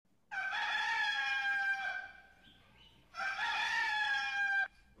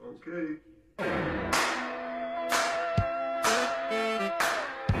Okay.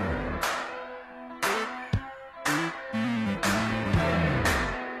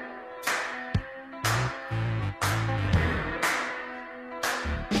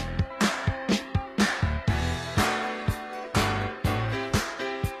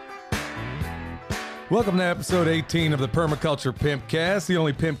 Welcome to episode 18 of the Permaculture Pimpcast, the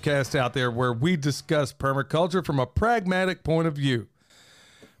only pimpcast out there where we discuss permaculture from a pragmatic point of view.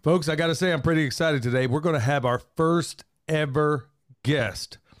 Folks, I got to say I'm pretty excited today. We're going to have our first ever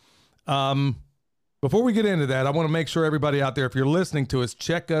guest. Before we get into that, I want to make sure everybody out there, if you're listening to us,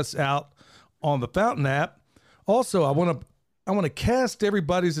 check us out on the Fountain app. Also, I want to cast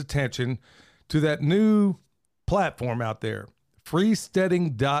everybody's attention to that new platform out there,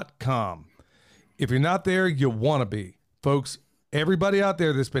 freesteading.com. If you're not there, you want to be. Folks, everybody out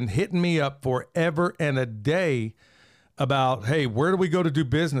there that's been hitting me up forever and a day about, hey, where do we go to do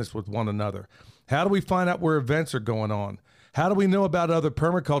business with one another? How do we find out where events are going on? How do we know about other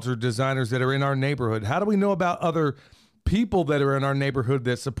permaculture designers that are in our neighborhood? How do we know about other people that are in our neighborhood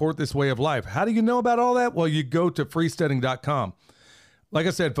that support this way of life? How do you know about all that? Well, you go to freesteading.com. Like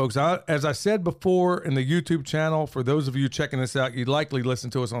I said, folks, as I said before in the YouTube channel, for those of you checking this out, you'd likely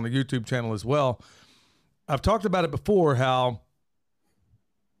listen to us on the YouTube channel as well. I've talked about it before, how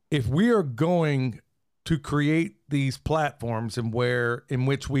if we are going to create these platforms in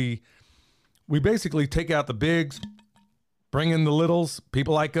which we basically take out the bigs, bring in the littles,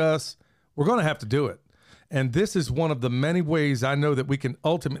 people like us, we're going to have to do it. And this is one of the many ways I know that we can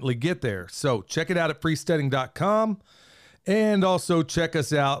ultimately get there. So check it out at freesteading.com. And also check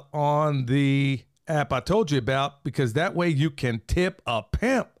us out on the app I told you about, because that way you can tip a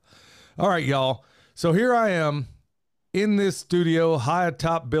pimp. All right, y'all. So here I am in this studio high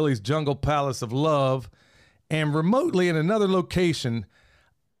atop Billy's Jungle Palace of Love, and remotely in another location,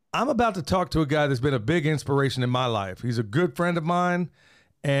 I'm about to talk to a guy that's been a big inspiration in my life. He's a good friend of mine,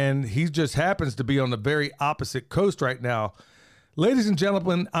 and he just happens to be on the very opposite coast right now. Ladies and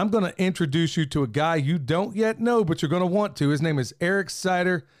gentlemen, I'm going to introduce you to a guy you don't yet know, but you're going to want to. His name is Eric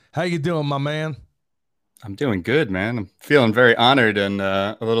Sider. How you doing, my man? I'm doing good, man. I'm feeling very honored and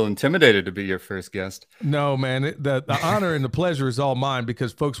a little intimidated to be your first guest. No, man. The honor and the pleasure is all mine,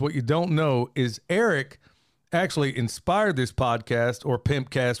 because, folks, what you don't know is Eric actually inspired this podcast, or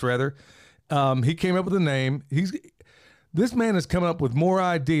Pimpcast, rather. He came up with a name. This man is coming up with more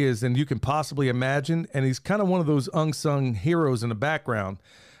ideas than you can possibly imagine, and he's kind of one of those unsung heroes in the background.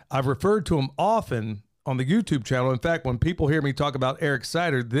 I've referred to him often on the YouTube channel. In fact, when people hear me talk about Eric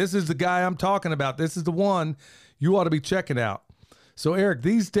Sider, this is the guy I'm talking about. This is the one you ought to be checking out. So, Eric,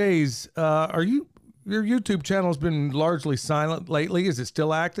 these days, your YouTube channel has been largely silent lately. Is it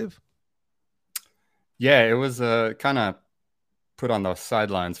still active? Yeah, it was kind of put on the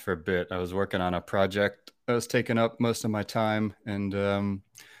sidelines for a bit. I was working on a project that was taking up most of my time, and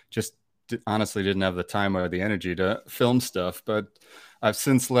honestly didn't have the time or the energy to film stuff. But I've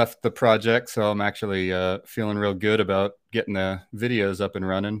since left the project, so I'm actually feeling real good about getting the videos up and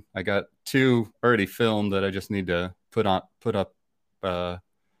running. I got 2 already filmed that I just need to put up,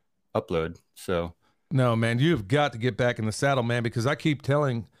 upload. So no, man, you've got to get back in the saddle, man, because I keep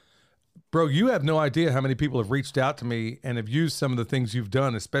telling. Bro, you have no idea how many people have reached out to me and have used some of the things you've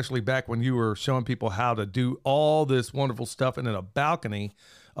done, especially back when you were showing people how to do all this wonderful stuff in a balcony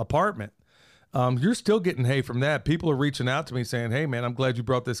apartment. You're still getting hay from that. People are reaching out to me saying, hey, man, I'm glad you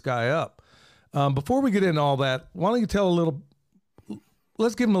brought this guy up. Before we get into all that, why don't you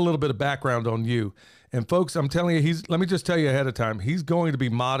let's give him a little bit of background on you. And folks, I'm telling you, let me just tell you ahead of time, he's going to be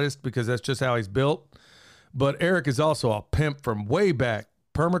modest because that's just how he's built. But Eric is also a pimp from way back.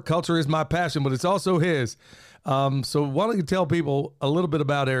 Permaculture is my passion, but it's also his. So why don't you tell people a little bit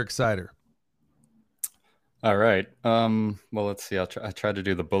about Eric Sider? All right. Well, let's see. I try to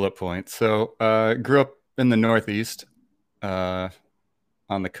do the bullet points. So grew up in the Northeast on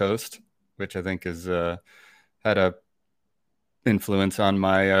the coast, which I think has had a influence on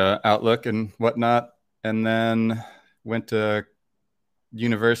my outlook and whatnot. And then went to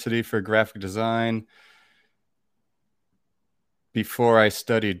university for graphic design. Before I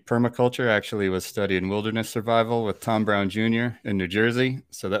studied permaculture, I actually was studying wilderness survival with Tom Brown Jr. in New Jersey.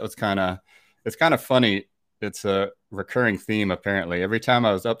 So that was it's kind of funny. It's a recurring theme, apparently. Every time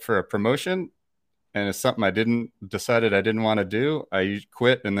I was up for a promotion and it's something I decided I didn't want to do, I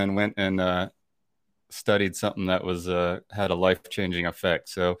quit and then went and studied something that was had a life-changing effect.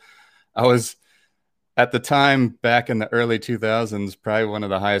 So I was, at the time, back in the early 2000s, probably one of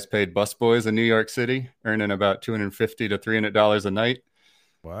the highest paid busboys in New York City, earning about $250 to $300 a night.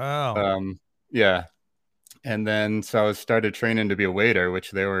 Wow. Yeah. And then so I started training to be a waiter,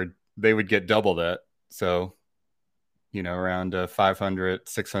 which they would get double that. So, around $500,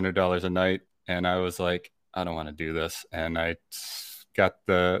 $600 a night. And I was like, I don't want to do this. And I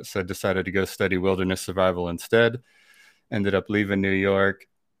decided to go study wilderness survival instead. Ended up leaving New York.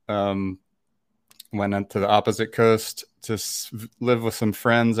 Went on to the opposite coast to live with some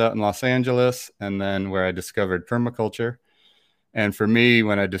friends out in Los Angeles, and then where I discovered permaculture. And for me,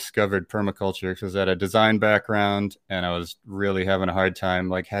 when I discovered permaculture, because I had a design background and I was really having a hard time,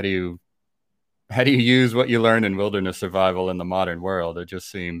 like how do you use what you learn in wilderness survival in the modern world? It just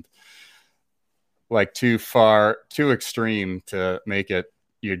seemed like too extreme to make it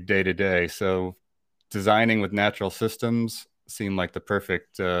your day to day. So designing with natural systems seemed like the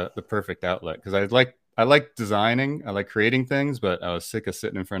perfect outlet, because I like designing, I like creating things, but I was sick of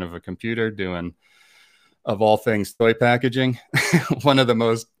sitting in front of a computer doing, of all things, toy packaging. One of the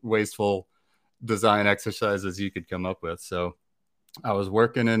most wasteful design exercises you could come up with. So I was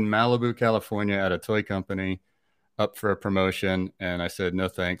working in Malibu, California at a toy company, up for a promotion, and I said, no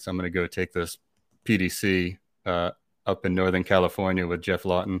thanks, I'm going to go take this PDC up in Northern California with Jeff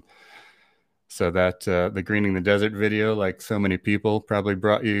Lawton. So that the Greening the Desert video, like so many people, probably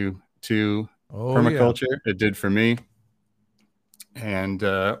brought you to permaculture. Yeah. It did for me. And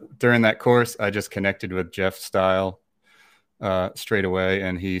during that course, I just connected with Jeff Style straight away.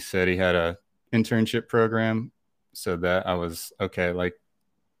 And he said he had a internship program. So that I was okay. Like,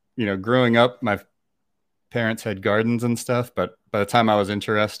 growing up, my parents had gardens and stuff, but by the time I was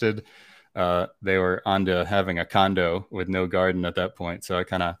interested, they were onto having a condo with no garden at that point. So I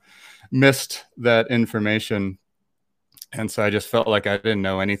kind of missed that information. And so I just felt like I didn't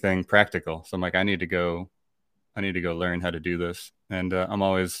know anything practical. So I'm like, I need to go learn how to do this. And I'm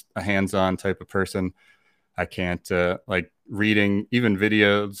always a hands-on type of person. I can't like reading even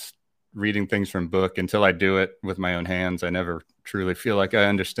videos, reading things from book until I do it with my own hands. I never truly feel like I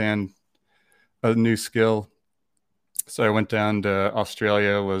understand a new skill. So I went down to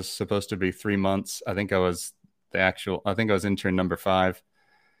Australia, was supposed to be 3 months. I think I was intern number 5.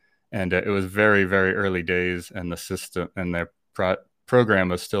 And it was very, very early days, and the system and their program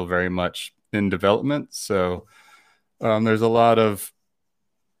was still very much in development. So there's a lot of,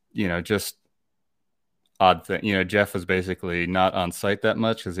 just odd thing. Jeff was basically not on site that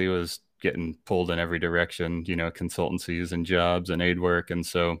much because he was getting pulled in every direction, consultancies and jobs and aid work. And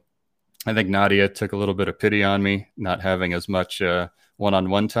so I think Nadia took a little bit of pity on me, not having as much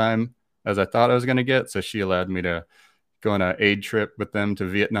one-on-one time as I thought I was going to get. So she allowed me to go on an aid trip with them to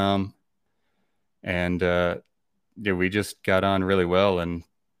Vietnam. And we just got on really well. And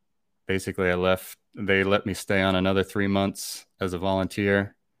basically they let me stay on another 3 months as a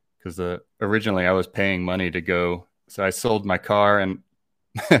volunteer, because originally I was paying money to go. So I sold my car and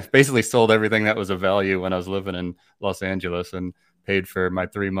basically sold everything that was of value when I was living in Los Angeles, and paid for my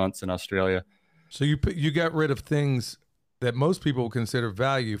 3 months in Australia. So you got rid of things that most people would consider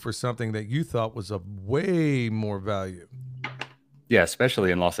value for something that you thought was of way more value. Yeah,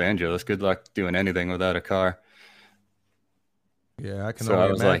 especially in Los Angeles. Good luck doing anything without a car. Yeah, I can. So I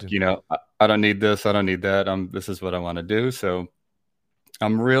was imagine. Like, I don't need this, I don't need that. This is what I want to do. So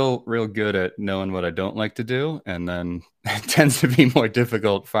I'm real good at knowing what I don't like to do, and then it tends to be more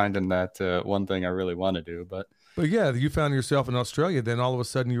difficult finding that one thing I really want to do. But yeah, you found yourself in Australia. Then all of a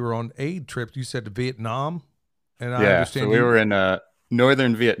sudden, you were on aid trip. You said to Vietnam, and I understand. So we were in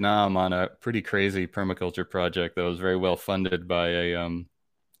northern Vietnam on a pretty crazy permaculture project that was very well funded by a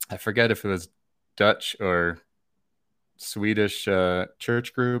I forget if it was Dutch or Swedish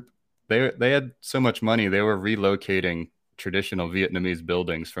church group. They had so much money, they were relocating traditional Vietnamese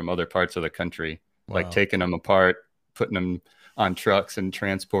buildings from other parts of the country. Wow. Like taking them apart, putting them on trucks and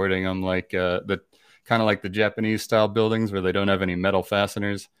transporting them, like the kind of like the Japanese style buildings where they don't have any metal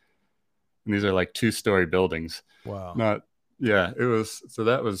fasteners. And these are like 2-story buildings. Wow. It was, so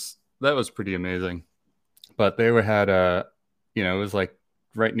that was pretty amazing. But they had it was like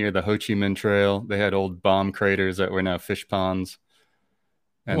right near the Ho Chi Minh Trail. They had old bomb craters that were now fish ponds.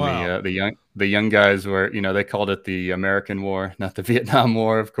 And wow. the young guys were, they called it the American War, not the Vietnam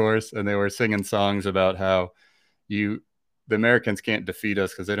War, of course. And they were singing songs about how the Americans can't defeat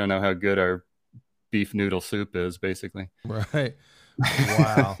us because they don't know how good our beef noodle soup is, basically. Right.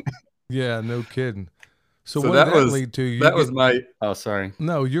 Wow. Yeah, no kidding. So what did that lead to? Oh, sorry.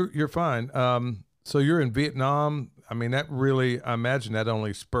 No, you're fine. So you're in Vietnam. I mean, that really, I imagine that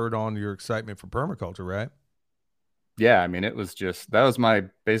only spurred on your excitement for permaculture, right? Yeah, I mean, that was my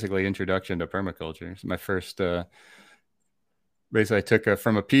basically introduction to permaculture. It's my first, basically I took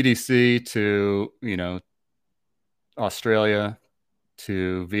from a PDC to, Australia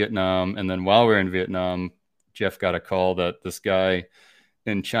to Vietnam. And then while we were in Vietnam, Jeff got a call that this guy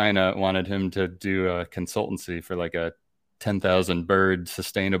in China wanted him to do a consultancy for like a 10,000 bird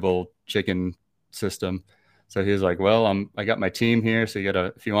sustainable chicken system. So he was like, well, I got my team here. So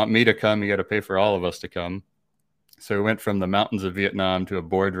if you want me to come, you got to pay for all of us to come. So we went from the mountains of Vietnam to a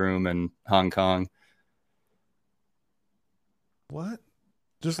boardroom in Hong Kong. What?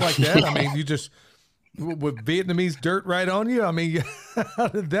 Just like that? I mean, you just with Vietnamese dirt right on you? I mean, how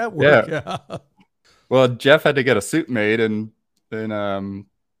did that work out? Well, Jeff had to get a suit made in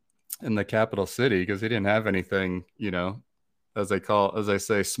the capital city because he didn't have anything, as they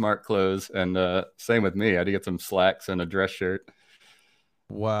say, smart clothes. And same with me. I had to get some slacks and a dress shirt.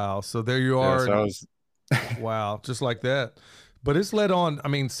 Wow. So there you are. So I was wow, just like that. But it's led on. I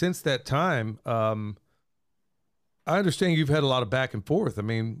mean, since that time, I understand you've had a lot of back and forth. I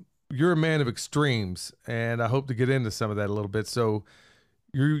mean, you're a man of extremes, and I hope to get into some of that a little bit. So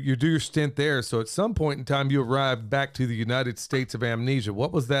you do your stint there. So at some point in time, you arrived back to the United States of Amnesia.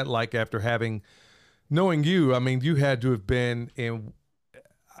 What was that like after knowing you? I mean, you had to have been in,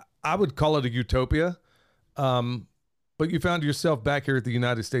 I would call it a utopia, but you found yourself back here at the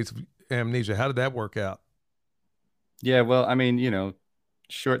United States of Amnesia. How did that work out? Yeah, well, I mean,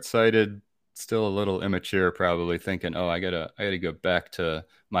 short-sighted, still a little immature, probably thinking, oh, I gotta go back to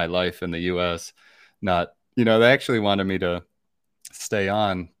my life in the US. Not, they actually wanted me to stay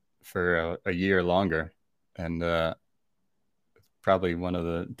on for a year longer. And probably one of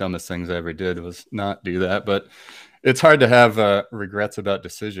the dumbest things I ever did was not do that. But it's hard to have regrets about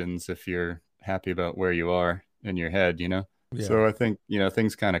decisions if you're happy about where you are in your head, Yeah. So I think,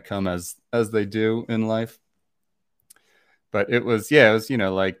 things kind of come as they do in life. But it was,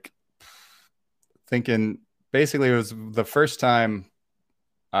 like thinking, basically it was the first time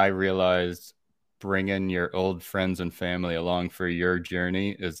I realized bringing your old friends and family along for your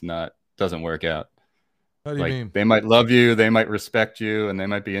journey doesn't work out. How do you mean? They might love you, they might respect you, and they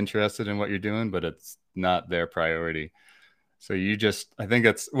might be interested in what you're doing, but it's not their priority. So I think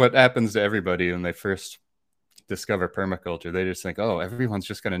that's what happens to everybody when they first discover permaculture. They just think, oh, everyone's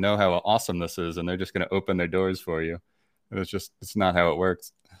just going to know how awesome this is, and they're just going to open their doors for you. And it's not how it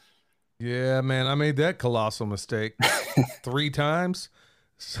works. Yeah, man, I made that colossal mistake 3 times.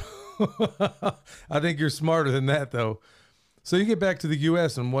 So I think you're smarter than that, though. So you get back to the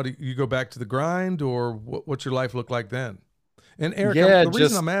U.S. and what you go back to the grind, or what's your life look like then? And Eric, the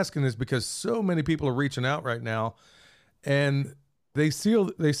reason I'm asking is because so many people are reaching out right now, and they see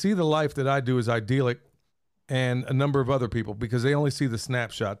the life that I do as idyllic, and a number of other people, because they only see the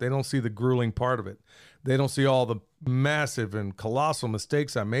snapshot. They don't see the grueling part of it. They don't see all the massive and colossal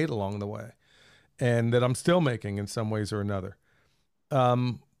mistakes I made along the way, and that I'm still making in some ways or another.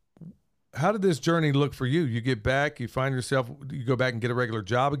 How did this journey look for you? You get back, you find yourself, you go back and get a regular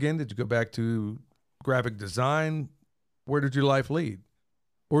job again? Did you go back to graphic design? Where did your life lead?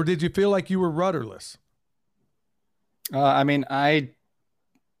 Or did you feel like you were rudderless? I mean, I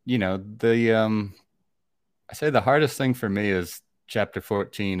say the hardest thing for me is chapter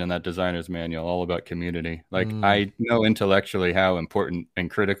 14 in that designer's manual, all about community. I know intellectually how important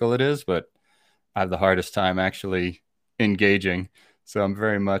and critical it is, but I have the hardest time actually engaging. So I'm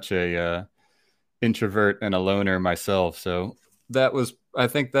very much a introvert and a loner myself. So I thought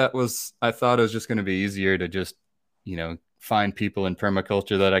it was just going to be easier to just, find people in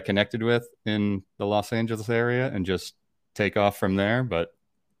permaculture that I connected with in the Los Angeles area and just take off from there. But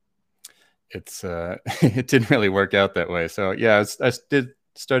it didn't really work out that way. So yeah, I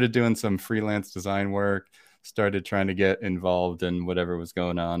started doing some freelance design work, started trying to get involved in whatever was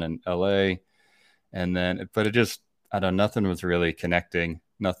going on in LA. And then, but I don't know, nothing was really connecting.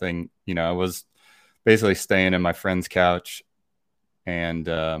 Nothing, I was basically staying in my friend's couch. And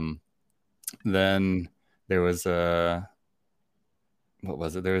then there was what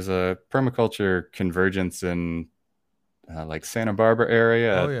was it? There was a permaculture convergence in like Santa Barbara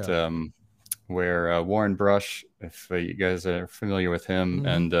area where Warren Brush, if you guys are familiar with him,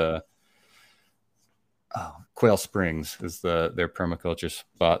 and Quail Springs is their permaculture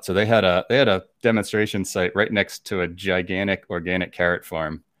spot. So they had a demonstration site right next to a gigantic organic carrot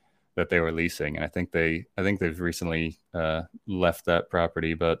farm that they were leasing, and I think they've recently left that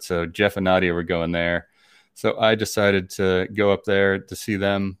property. But so Jeff and Nadia were going there, so I decided to go up there to see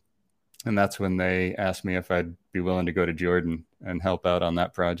them, and that's when they asked me if I'd be willing to go to Jordan and help out on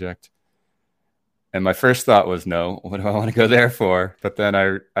that project. And my first thought was, no, what do I want to go there for? But then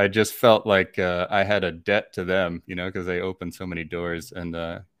I just felt like I had a debt to them, because they opened so many doors and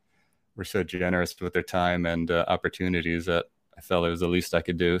were so generous with their time and opportunities that I felt it was the least I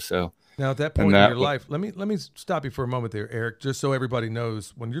could do. So Now, at that And point in that your life, let me stop you for a moment there, Eric, just so everybody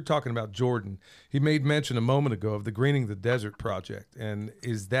knows. When you're talking about Jordan, he made mention a moment ago of the Greening the Desert project, and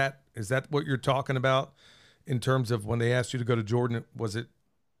is that what you're talking about in terms of when they asked you to go to Jordan? Was it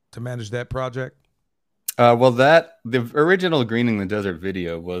to manage that project? well, that the original Greening the Desert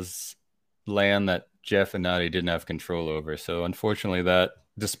video was land that Jeff and Nadi didn't have control over. So unfortunately, that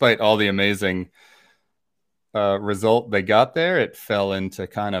despite all the amazing result they got there, it fell into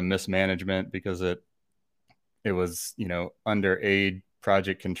kind of mismanagement because it was under aid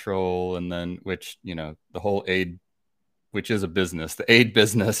project control, and then which the whole aid, which is a business, the aid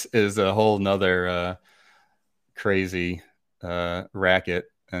business is a whole nother crazy racket,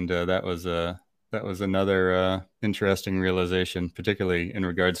 and that was another interesting realization, particularly in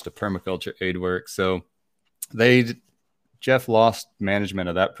regards to permaculture aid work. So they Jeff lost management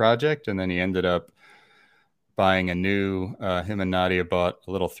of that project, and then he ended up buying a new. Him and Nadia bought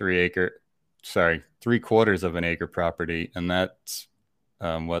a little 3/4 of an acre property, and that's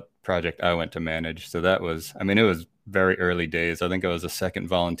what project I went to manage. So that was, I mean, it was very early days. I think I was a second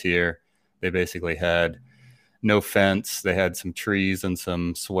volunteer. They basically had no fence. They had some trees and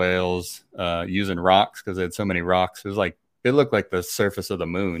some swales, using rocks because they had so many rocks. It looked like the surface of the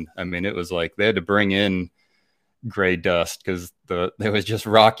moon. I mean, it was like they had to bring in gray dust because it was just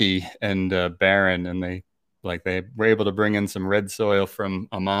rocky and barren, and they were able to bring in some red soil from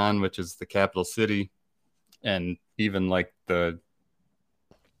Amman, which is the capital city, and even like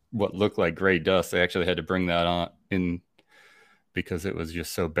what looked like gray dust, they actually had to bring that on in because it was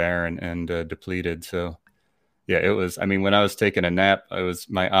just so barren and depleted. So yeah, it was. I mean, when I was taking a nap,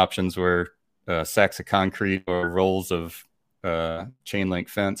 my options were sacks of concrete or rolls of chain link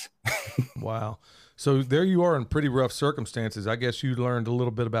fence. Wow. So there you are in pretty rough circumstances. I guess you learned a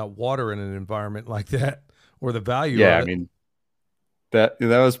little bit about water in an environment like that, or the value Yeah, of I it. mean that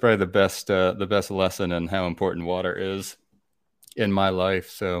was probably the best lesson in how important water is in my life.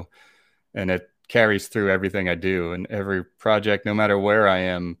 So, and it carries through everything I do and every project, no matter where I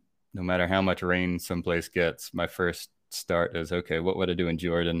am, no matter how much rain someplace gets. My first start is, okay, what would I do in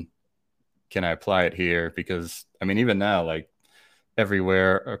Jordan? Can I apply it here? Because I mean, even now, like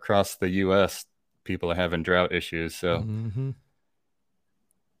everywhere across the U.S., people are having drought issues. So Hmm.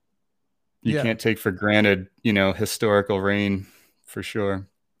 you Yeah. can't take for granted, historical rain for sure.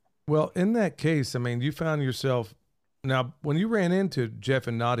 Well, in that case, I mean, you found yourself now when you ran into Jeff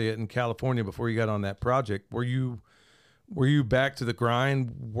and Nadia in California before you got on that project. Were you back to the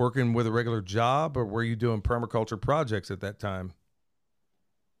grind, working with a regular job, or were you doing permaculture projects at that time?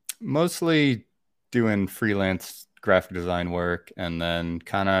 Mostly doing freelance graphic design work and then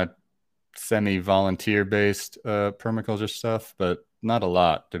kind of semi volunteer based permaculture stuff, but not a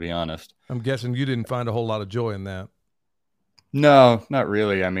lot, to be honest. I'm guessing you didn't find a whole lot of joy in that. No, not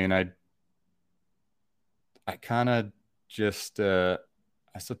really. I mean, I kind of just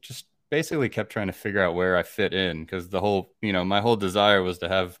just basically kept trying to figure out where I fit in because my whole desire was to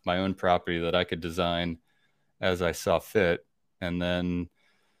have my own property that I could design as I saw fit, and then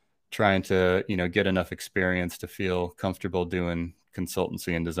trying to get enough experience to feel comfortable doing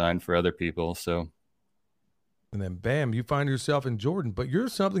consultancy and design for other people. So And then bam, you find yourself in Jordan. But you're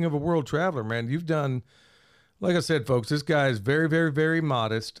something of a world traveler, man. You've done, like I said, folks, this guy is very, very, very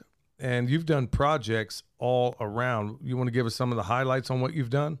modest. And you've done projects all around. You want to give us some of the highlights on what you've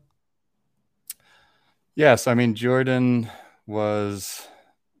done? yes, I mean Jordan was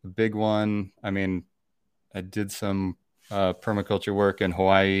a big one. I mean, I did some permaculture work in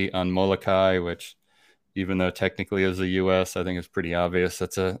Hawaii on Molokai, which even though technically is the U.S., I think it's pretty obvious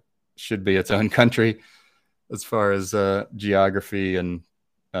should be its own country as far as geography and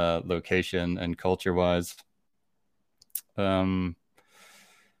location and culture wise. Um,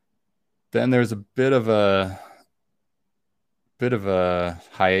 then there's a bit of a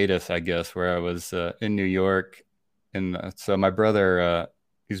hiatus, I guess, where I was in New York, and so my brother,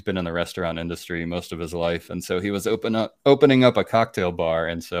 he's been in the restaurant industry most of his life, and so he was opening up a cocktail bar,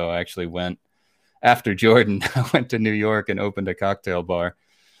 and so I actually went after Jordan. I went to New York and opened a cocktail bar.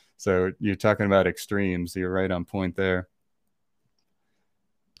 So you're talking about extremes. You're right on point there.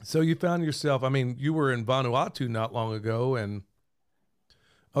 So you found yourself, I mean, you were in Vanuatu not long ago and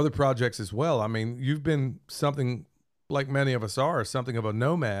other projects as well. I mean, you've been something like many of us are, something of a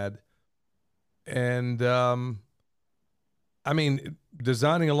nomad. And I mean,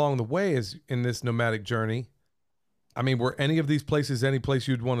 designing along the way is in this nomadic journey. I mean, were any of these places any place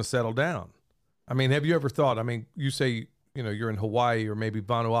you'd want to settle down? I mean, have you ever thought? I mean, you say you're in Hawaii or maybe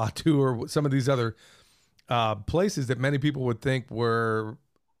Vanuatu or some of these other places that many people would think were,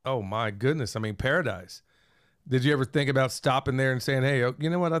 oh my goodness, I mean, paradise. Did you ever think about stopping there and saying, "Hey, you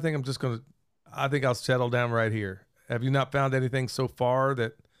know what? I think I'll settle down right here." Have you not found anything so far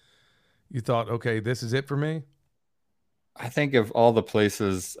that you thought, "Okay, this is it for me"? I think of all the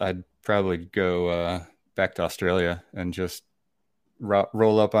places, I'd probably go back to Australia and just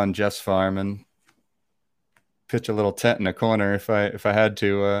roll up on Jeff's farm and pitch a little tent in a corner if I had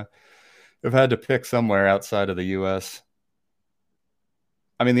to if I had to pick somewhere outside of the U.S.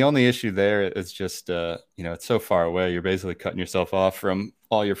 I mean, the only issue there is just it's so far away. You're basically cutting yourself off from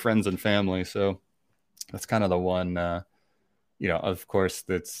all your friends and family. So that's kind of the one. Of course,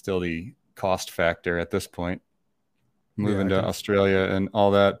 that's still the cost factor at this point, Yeah, moving I to can. Australia and all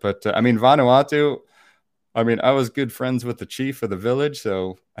that. But I mean, Vanuatu. I mean, I was good friends with the chief of the village,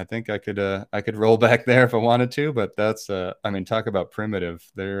 so I could roll back there if I wanted to. But that's I mean, talk about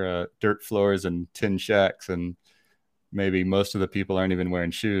primitive. They're dirt floors and tin shacks, and maybe most of the people aren't even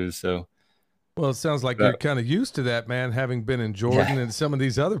wearing shoes. So Well, it sounds like you're that, kind of used to that, man, having been in yeah, Jordan and some of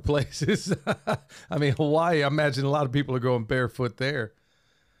these other places. I mean, Hawaii, I imagine a lot of people are going barefoot there.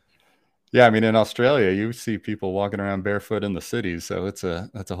 yeah. I mean, in Australia, you see people walking around barefoot in the cities, so that's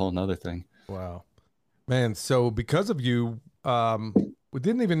a whole nother thing. Wow. Man, so because of you, we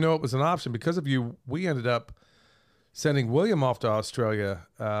didn't even know it was an option. Because of you, we ended up sending William off to Australia,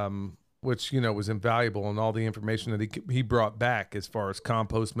 which was invaluable, and all the information that he brought back as far as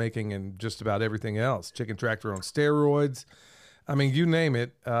compost making and just about everything else. Chicken tractor on steroids. I mean, you name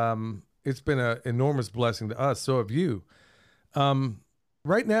it. It's been an enormous blessing to us. So have you.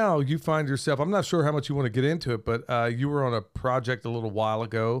 Right now, you find yourself. I'm not sure how much you want to get into it, but you were on a project a little while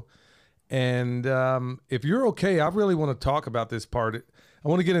ago. And if you're okay, I really want to talk about this part. I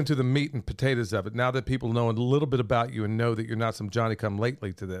want to get into the meat and potatoes of it now that people know a little bit about you and know that you're not some Johnny come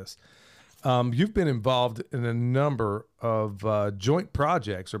lately to this. You've been involved in a number of joint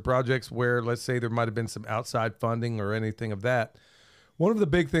projects or projects where, let's say, there might have been some outside funding or anything of that. One of the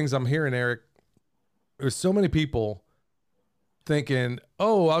big things I'm hearing, Eric, there's so many people thinking,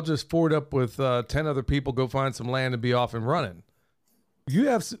 oh, I'll just forward up with 10 other people, go find some land and be off and running. You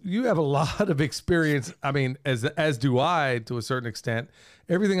have a lot of experience. I mean, as do I to a certain extent.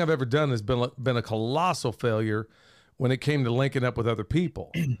 Everything I've ever done has been a colossal failure when it came to linking up with other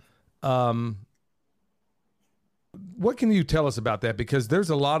people. Um, what can you tell us about that? Because there's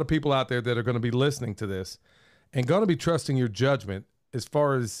a lot of people out there that are going to be listening to this and going to be trusting your judgment as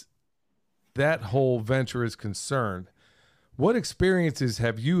far as that whole venture is concerned. What experiences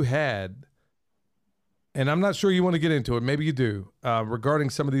have you had? And I'm not sure you want to get into it. Maybe you do, regarding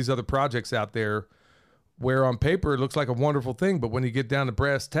some of these other projects out there where on paper it looks like a wonderful thing, but when you get down to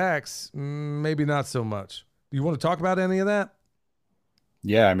brass tacks, maybe not so much. Do you want to talk about any of that?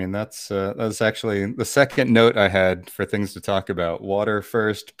 Yeah, I mean that's actually the second note I had for things to talk about. Water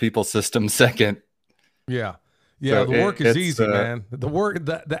first, people system second. Yeah. Yeah. So The work is it's easy, man.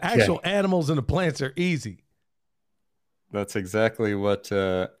 The yeah, actual animals and the plants are easy. that's exactly what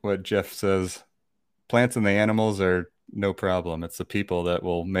Jeff says. Plants and the animals are no problem. It's the people that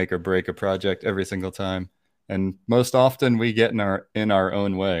will make or break a project every single time. And most often we get in our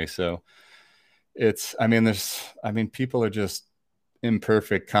own way. So I mean, people are just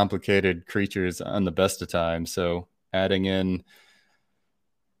imperfect, complicated creatures on the best of times. So adding in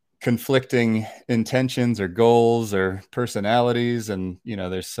conflicting intentions or goals or personalities, and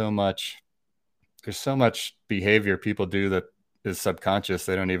there's so much behavior people do that is subconscious.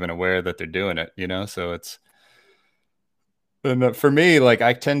 They don't even aware that they're doing it. So it's, and for me, like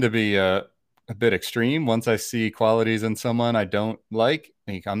I tend to be a bit extreme. Once I see qualities in someone I don't like,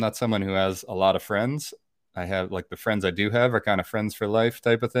 I'm not someone who has a lot of friends. I have, like, the friends I do have are kind of friends for life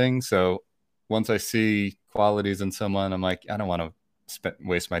type of thing. So once I see qualities in someone, I'm like, I don't want to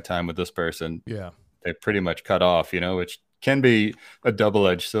waste my time with this person. Yeah. They pretty much cut off, which can be a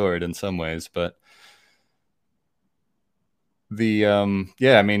double-edged sword in some ways. But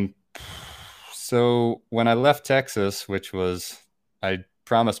yeah, I mean, so when I left Texas, which was, I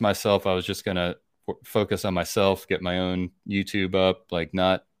promised myself I was just gonna focus on myself, get my own YouTube up, like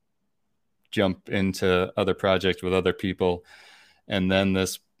not jump into other projects with other people. And then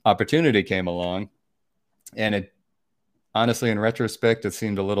this opportunity came along, and it honestly, in retrospect, it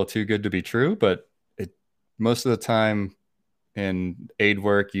seemed a little too good to be true. But most of the time in aid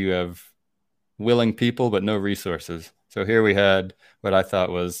work, you have willing people but no resources. So here we had what I thought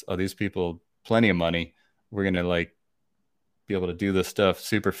was, oh, these people plenty of money. We're gonna, like, be able to do this stuff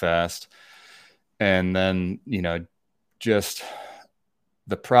super fast. And then, just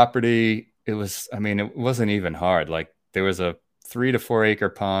the property, I mean, it wasn't even hard. Like, there was a 3 to 4 acre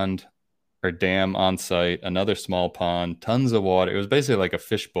pond or dam on site, another small pond, tons of water. It was basically like a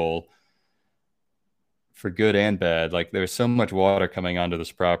fishbowl. for good and bad. Like there's so much water coming onto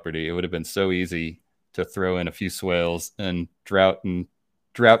this property. It would have been so easy to throw in a few swales and drought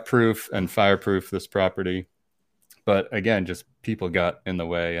proof and fireproof this property. But again, just people got in the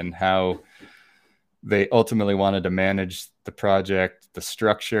way, and how they ultimately wanted to manage the project, the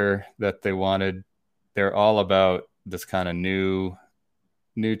structure that they wanted. They're all about this kind of new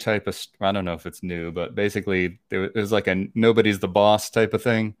type of, I don't know if it's new, but basically it was like a nobody's the boss type of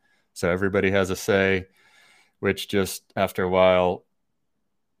thing. So everybody has a say, which just after a while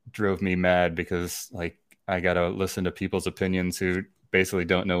drove me mad, because like I got to listen to people's opinions who basically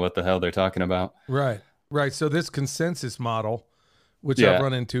don't know what the hell they're talking about. Right. Right. So this consensus model, which Yeah. I've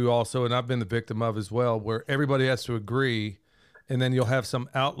run into also, and I've been the victim of as well, where everybody has to agree, and then you'll have some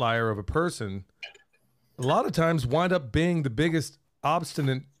outlier of a person, a lot of times wind up being the biggest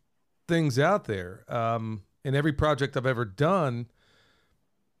obstinate things out there. In every project I've ever done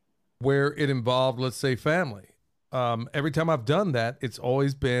where it involved, let's say, family, every time I've done that, it's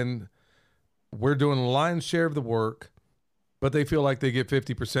always been, we're doing the lion's share of the work, but they feel like they get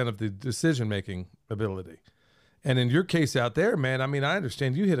 50% of the decision-making ability. And in your case out there, man, I mean, I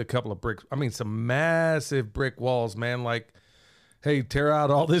understand you hit a couple of bricks. I mean, some massive brick walls, man, like, hey, tear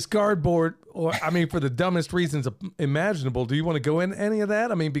out all this cardboard. Or, I mean, for the dumbest reasons imaginable. Do you want to go in any of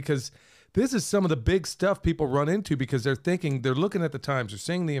that? I mean, because this is some of the big stuff people run into, because they're thinking, they're looking at the times, they're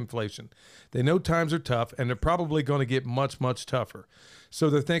seeing the inflation. They know times are tough, and they're probably going to get much, much tougher. So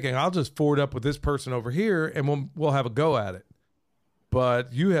they're thinking, I'll just forward up with this person over here, and we'll have a go at it.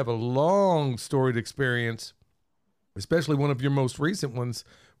 But you have a long storied experience, especially one of your most recent ones,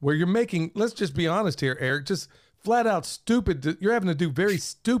 where you're making, let's just be honest here, Eric, just flat out stupid. You're having to do very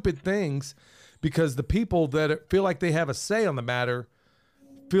stupid things because the people that feel like they have a say on the matter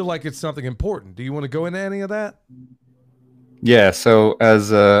feel like it's something important. Do you want to go into any of that? Yeah. So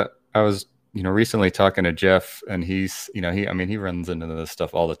as I was, recently talking to Jeff, and he's, he runs into this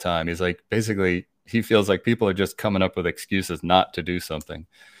stuff all the time. He's like, basically, he feels like people are just coming up with excuses not to do something.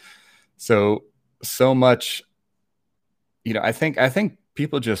 So much, I think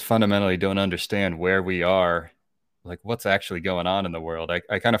people just fundamentally don't understand where we are, like what's actually going on in the world.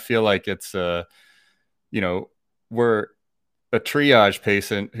 I kind of feel like it's, we're a triage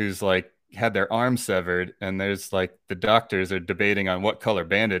patient who's like had their arm severed, and there's like the doctors are debating on what color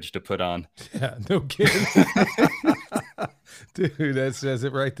bandage to put on. Yeah, no kidding. Dude, that says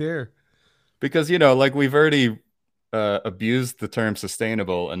it right there. Because, like we've already abused the term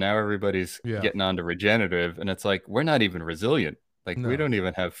sustainable, and now everybody's getting on to regenerative, and it's like, we're not even resilient. Like we don't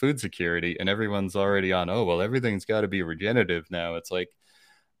even have food security, and everyone's already on, oh, well, everything's got to be regenerative now. It's like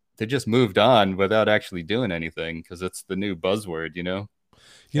they just moved on without actually doing anything, because it's the new buzzword,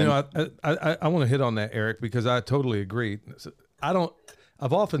 I want to hit on that, Eric, because I totally agree.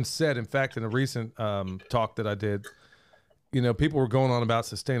 I've often said, in fact, in a recent talk that I did, people were going on about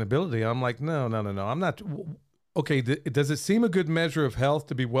sustainability. I'm like, no. I'm not. Okay, does it seem a good measure of health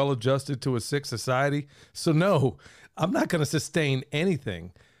to be well adjusted to a sick society? So no, I'm not going to sustain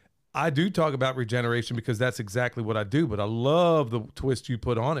anything. I do talk about regeneration because that's exactly what I do, but I love the twist you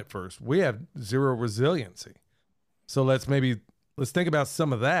put on it first. We have zero resiliency. So let's think about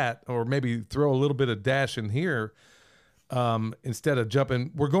some of that, or maybe throw a little bit of dash in here instead of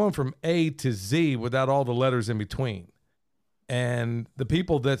jumping. We're going from A to Z without all the letters in between. And the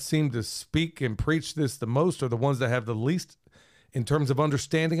people that seem to speak and preach this the most are the ones that have the least in terms of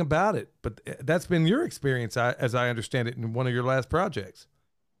understanding about it. But that's been your experience, as I understand it, in one of your last projects.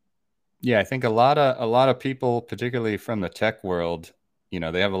 Yeah, I think a lot of people, particularly from the tech world,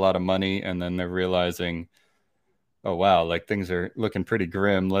 they have a lot of money, and then they're realizing, oh wow, like things are looking pretty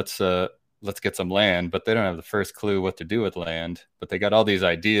grim. Let's get some land, but they don't have the first clue what to do with land. But they got all these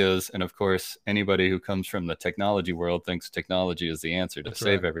ideas, and of course, anybody who comes from the technology world thinks technology is the answer to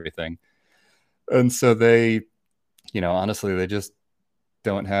save everything. And so they, honestly, they just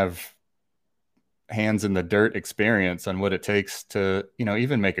don't have hands in the dirt experience on what it takes to,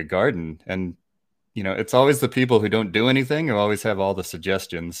 even make a garden. And, it's always the people who don't do anything who always have all the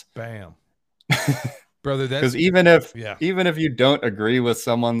suggestions. Bam. Brother, because even if you don't agree with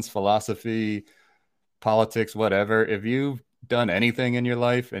someone's philosophy, politics, whatever, if you've done anything in your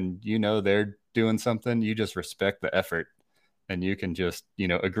life and they're doing something, you just respect the effort, and you can just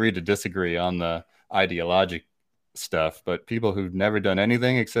agree to disagree on the ideologic stuff. But people who've never done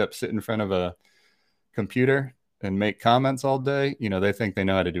anything except sit in front of a computer and make comments all day, they think they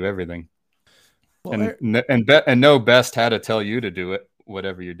know how to do everything. Well, and know best how to tell you to do it,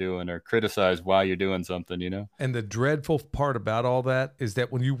 whatever you're doing, or criticize why you're doing something, And the dreadful part about all that is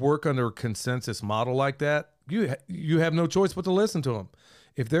that when you work under a consensus model like that, you have no choice but to listen to them.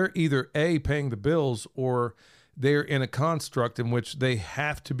 if they're either A, paying the bills, or they're in a construct in which they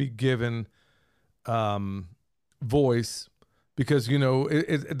have to be given voice, because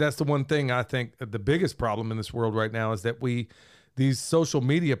that's the one thing I think the biggest problem in this world right now is that these social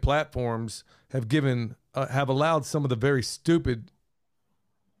media platforms have allowed some of the very stupid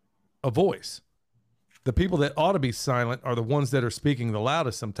a voice. The people that ought to be silent are the ones that are speaking the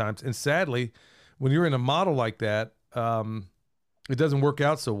loudest sometimes. And sadly, when you're in a model like that, it doesn't work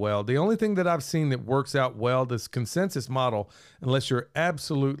out so well. The only thing that I've seen that works out well, this consensus model, unless you're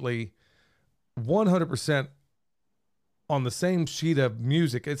absolutely 100% on the same sheet of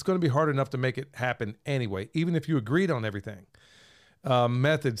music, it's going to be hard enough to make it happen anyway, even if you agreed on everything.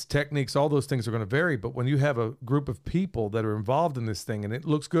 Methods, techniques, all those things are going to vary. But when you have a group of people that are involved in this thing and it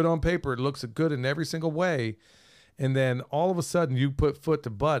looks good on paper, it looks good in every single way, and then all of a sudden you put foot to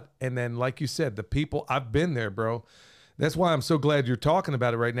butt, and then, like you said, the people, I've been there, bro. That's why I'm so glad you're talking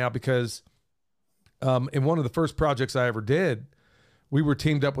about it right now, because in one of the first projects I ever did, we were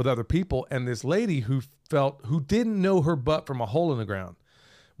teamed up with other people, and this lady who didn't know her butt from a hole in the ground.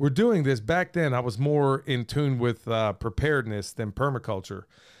 We're doing this. Back then, I was more in tune with preparedness than permaculture.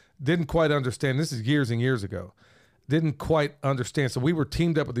 Didn't quite understand. This is years and years ago. Didn't quite understand. So we were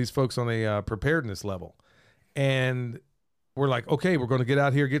teamed up with these folks on a preparedness level. And we're like, okay, we're going to get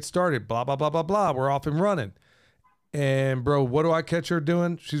out here, get started, blah, blah, blah, blah, blah. We're off and running. And, bro, what do I catch her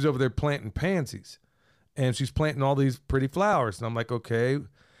doing? She's over there planting pansies. And she's planting all these pretty flowers. And I'm like, okay.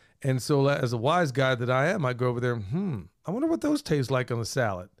 And so as a wise guy that I am, I go over there, I wonder what those taste like on the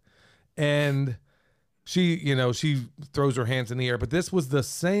salad. And she throws her hands in the air. But this was the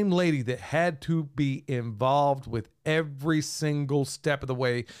same lady that had to be involved with every single step of the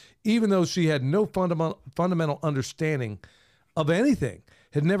way, even though she had no fundamental understanding of anything,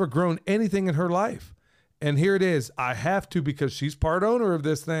 had never grown anything in her life. And here it is. I have to, because she's part owner of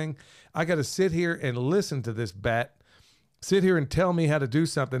this thing. I got to sit here and listen to this bat sit here and tell me how to do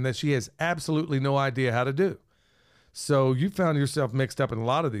something that she has absolutely no idea how to do. So you found yourself mixed up in a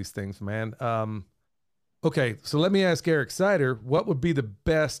lot of these things, man. Okay, so let me ask Eric Sider, what would be the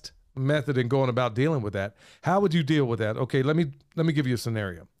best method in going about dealing with that? How would you deal with that? Okay, let me give you a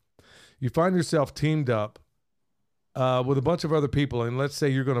scenario. You find yourself teamed up with a bunch of other people, and let's say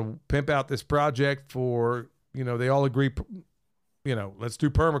you're going to pimp out this project for, they all agree, let's do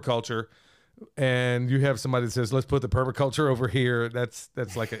permaculture. And you have somebody that says, let's put the permaculture over here. That's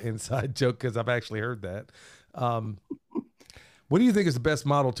like an inside joke, because I've actually heard that. What do you think is the best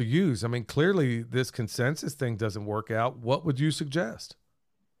model to use? I mean, clearly this consensus thing doesn't work out. What would you suggest?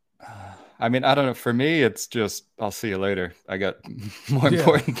 I mean, I don't know. For me, it's just, I'll see you later. I got more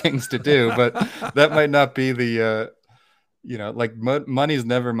important things to do, but that might not be the, money's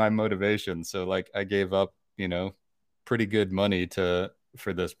never my motivation. So like I gave up, pretty good money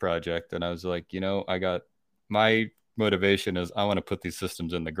for this project. And I was like, I got my motivation is I want to put these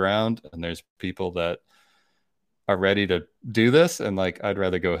systems in the ground, and there's people that are ready to do this. And like, I'd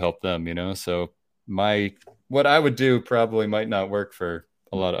rather go help them, so what I would do probably might not work for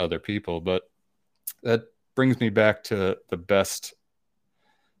a lot of other people, but that brings me back to the best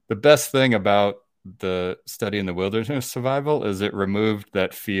thing about the study in the wilderness survival is it removed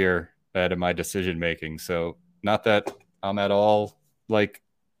that fear out of my decision-making. So not that I'm at all like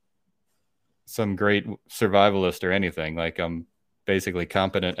some great survivalist or anything. Like I'm basically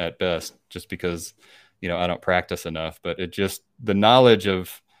competent at best just because, I don't practice enough, but it just, the knowledge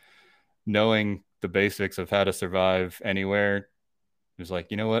of knowing the basics of how to survive anywhere was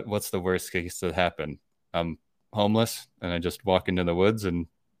like, what's the worst case that happen? I'm homeless and I just walk into the woods and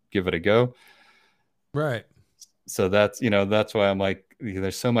give it a go. Right. So that's why I'm like,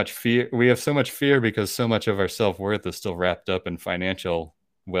 there's so much fear. We have so much fear because so much of our self-worth is still wrapped up in financial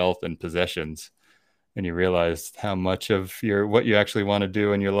wealth and possessions. And you realize how much of what you actually want to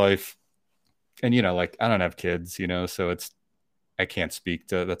do in your life. And, like I don't have kids, so I can't speak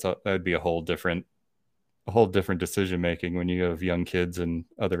to that would be a whole different decision-making when you have young kids and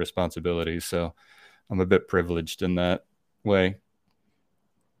other responsibilities. So I'm a bit privileged in that way.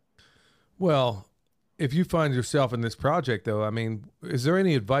 Well, if you find yourself in this project, though, I mean, is there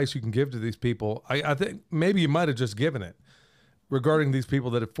any advice you can give to these people? I think maybe you might have just given it regarding these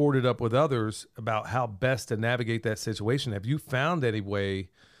people that have forded up with others about how best to navigate that situation. Have you found any way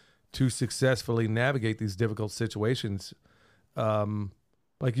to successfully navigate these difficult situations?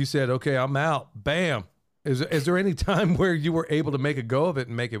 Like you said, okay, I'm out. Bam. Is there any time where you were able to make a go of it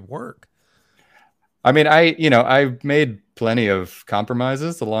and make it work? I mean, I've made plenty of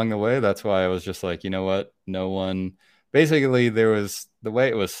compromises along the way. That's why I was just like, what? No one, basically there was, the way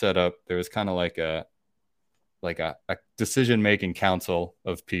it was set up, there was kind of like like a decision-making council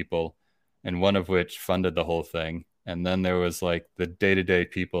of people, and one of which funded the whole thing. And then there was like the day-to-day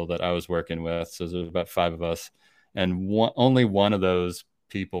people that I was working with. So there was about 5 of us. And only one of those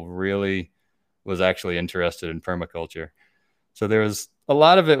people really was actually interested in permaculture. So there was a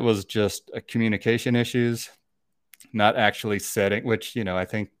lot of it was just communication issues, not actually setting, which, I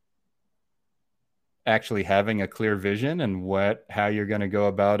think actually having a clear vision and how you're going to go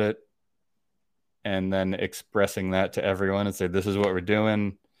about it, and then expressing that to everyone and say, this is what we're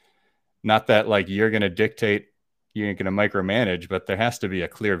doing. Not that like you're going to dictate, you're going to micromanage, but there has to be a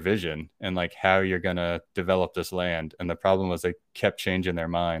clear vision and like how you're going to develop this land. And the problem was they kept changing their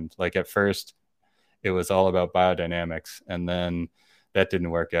mind. Like at first it was all about biodynamics, and then that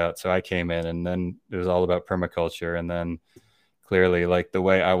didn't work out. So I came in, and then it was all about permaculture. And then clearly like the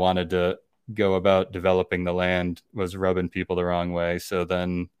way I wanted to go about developing the land was rubbing people the wrong way. So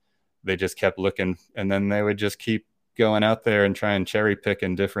then they just kept looking, and then they would just keep going out there and try and cherry pick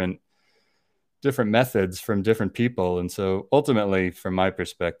in different methods from different people. And so ultimately, from my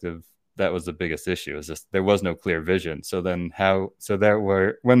perspective, that was the biggest issue, is just there was no clear vision. So then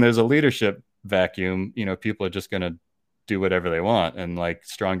when there's a leadership vacuum, people are just going to do whatever they want. And like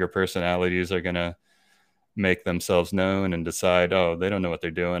stronger personalities are going to make themselves known and decide, oh, they don't know what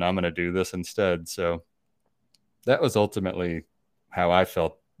they're doing, I'm going to do this instead. So that was ultimately how I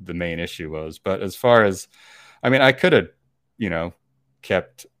felt the main issue was. But as far as, I could have,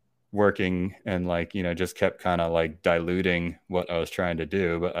 kept working and like, just kept kind of like diluting what I was trying to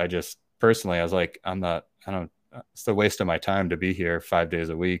do. But I just personally, I was like, it's a waste of my time to be here 5 days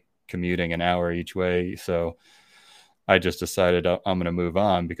a week, commuting an hour each way. So I just decided I'm going to move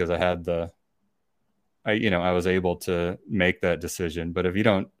on, because I was able to make that decision. But if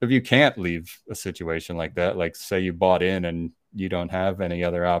you can't leave a situation like that, like say you bought in and you don't have any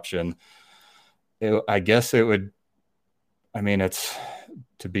other option, I guess it would, it's,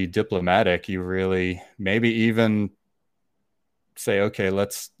 to be diplomatic, you really maybe even say, okay,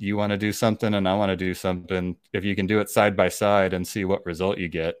 you want to do something and I want to do something. If you can do it side by side and see what result you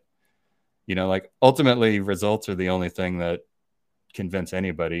get, like ultimately results are the only thing that convince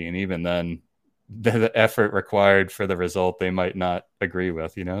anybody. And even then, the effort required for the result, they might not agree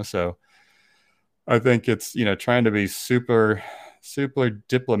with, so I think it's, trying to be super, super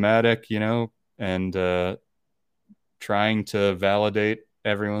diplomatic, and trying to validate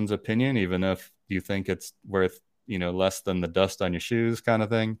everyone's opinion, even if you think it's worth, less than the dust on your shoes kind of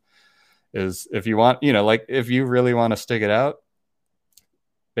thing, is if you want, like if you really want to stick it out,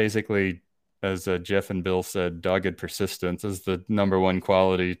 basically, as Jeff and Bill said, dogged persistence is the number one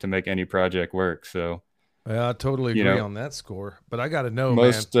quality to make any project work. So yeah, I totally agree on that score, but I got to know,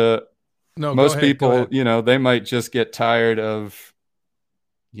 most, man. No, most people, they might just get tired of,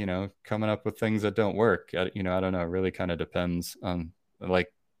 coming up with things that don't work. I don't know. It really kind of depends on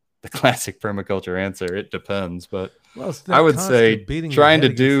like the classic permaculture answer. It depends, but I would say trying to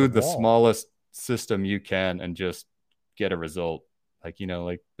do the smallest system you can and just get a result. Like,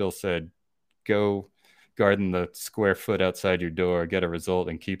 like Bill said, go garden the square foot outside your door, get a result,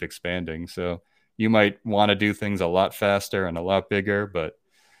 and keep expanding. So you might want to do things a lot faster and a lot bigger, but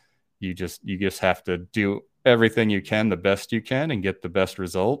you just have to do everything you can, the best you can, and get the best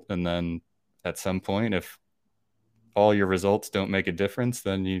result. And then at some point, if all your results don't make a difference,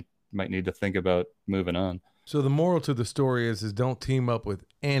 then you might need to think about moving on. So the moral to the story is don't team up with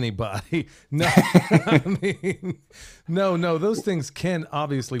anybody. No, no, those things can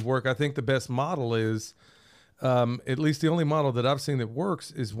obviously work. I think the best model is, at least the only model that I've seen that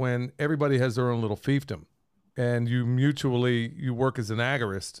works, is when everybody has their own little fiefdom, and you work as an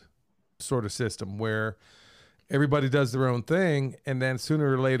agorist sort of system where everybody does their own thing, and then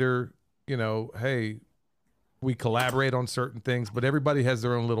sooner or later, hey, we collaborate on certain things, but everybody has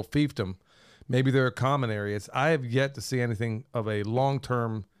their own little fiefdom. Maybe there are common areas. I have yet to see anything of a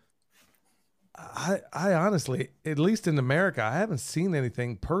long-term. I honestly, at least in America, I haven't seen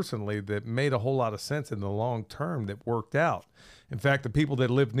anything personally that made a whole lot of sense in the long term that worked out. In fact, the people that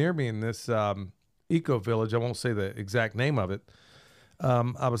live near me in this eco village, I won't say the exact name of it,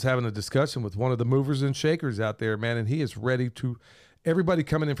 I was having a discussion with one of the movers and shakers out there, man, and he is ready to. Everybody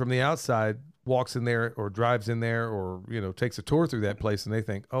coming in from the outside walks in there or drives in there or, takes a tour through that place, and they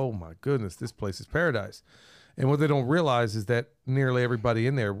think, oh my goodness, this place is paradise. And what they don't realize is that nearly everybody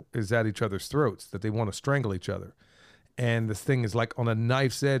in there is at each other's throats, that they want to strangle each other. And this thing is like on a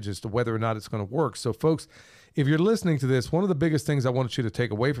knife's edge as to whether or not it's going to work. So folks, if you're listening to this, one of the biggest things I want you to take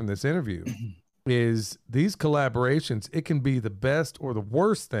away from this interview is these collaborations. It can be the best or the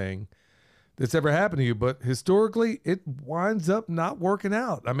worst thing that's ever happened to you, but historically it winds up not working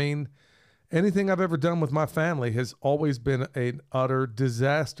out. I mean, Anything I've ever done with my family has always been an utter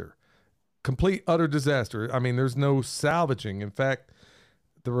disaster, complete utter disaster. I mean, there's no salvaging. In fact,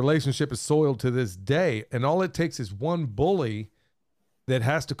 the relationship is soiled to this day, and all it takes is one bully that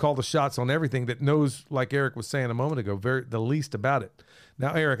has to call the shots on everything, that knows, like Eric was saying a moment ago, the least about it.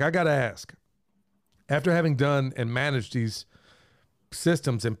 Now, Eric, I got to ask, after having done and managed these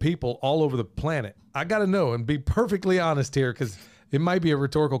systems and people all over the planet, I got to know, and be perfectly honest here, because it might be a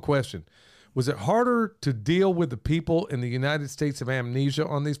rhetorical question. Was it harder to deal with the people in the United States of amnesia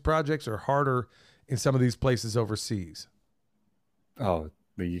on these projects, or harder in some of these places overseas? Oh,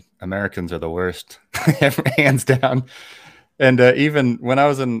 the Americans are the worst, hands down. And even when I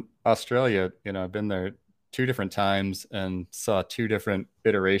was in Australia, I've been there 2 different times and saw 2 different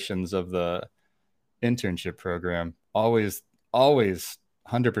iterations of the internship program. Always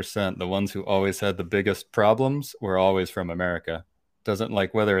 100%, the ones who always had the biggest problems were always from America. Doesn't,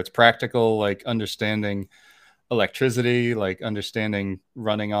 like, whether it's practical, like understanding electricity, like understanding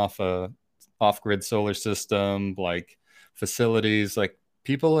running off a off-grid solar system, like facilities, like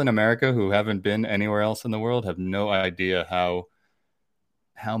people in America who haven't been anywhere else in the world have no idea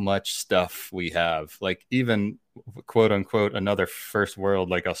how much stuff we have. Like, even quote unquote another first world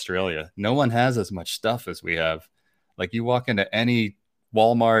like Australia, no one has as much stuff as we have. Like, you walk into any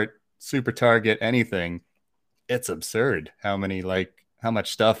Walmart, Super Target, anything, it's absurd how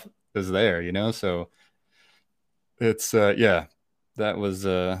much stuff is there, so it's yeah, that was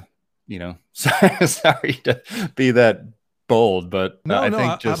sorry to be that bold, but No, I no,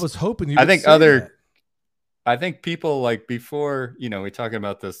 think I was hoping you I would think say that. I think people, like, before, we're talking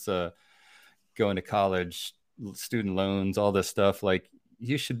about this going to college, student loans, all this stuff, like,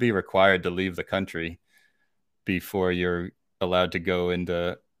 you should be required to leave the country before you're allowed to go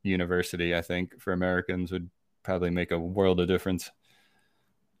into university. I think for Americans would probably make a world of difference.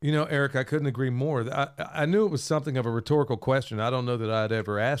 Eric, I couldn't agree more. I knew it was something of a rhetorical question. I don't know that I'd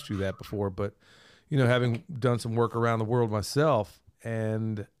ever asked you that before, but, having done some work around the world myself,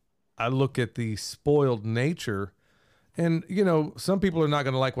 and I look at the spoiled nature, and, some people are not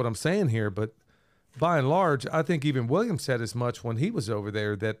going to like what I'm saying here, but by and large, I think even William said as much when he was over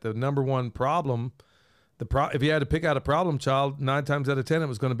there, that the number one problem, if you had to pick out a problem child, 9 times out of 10, it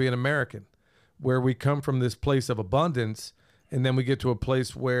was going to be an American, where we come from this place of abundance, and then we get to a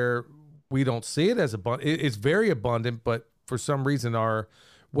place where we don't see it as abundant. It's very abundant, but for some reason our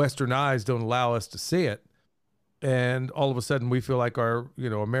Western eyes don't allow us to see it. And all of a sudden we feel like our,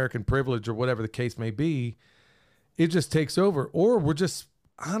 American privilege, or whatever the case may be, it just takes over. Or we're just,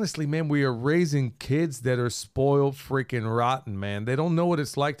 honestly, man, we are raising kids that are spoiled freaking rotten, man. They don't know what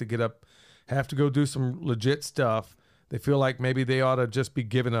it's like to get up, have to go do some legit stuff. They feel like maybe they ought to just be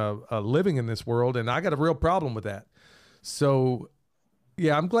given a living in this world. And I got a real problem with that. So,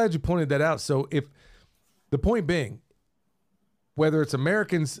 yeah, I'm glad you pointed that out. So if the point being, whether it's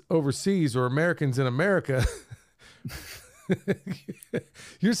Americans overseas or Americans in America,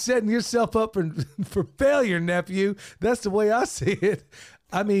 you're setting yourself up for failure, nephew. That's the way I see it.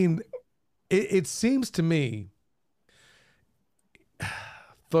 I mean, it seems to me,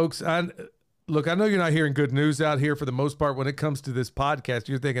 folks, look, I know you're not hearing good news out here for the most part when it comes to this podcast.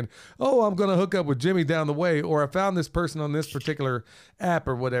 You're thinking, oh, I'm going to hook up with Jimmy down the way, or I found this person on this particular app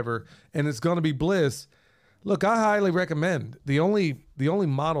or whatever, and it's going to be bliss. Look, I highly recommend. The only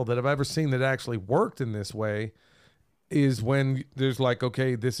model that I've ever seen that actually worked in this way is when there's like,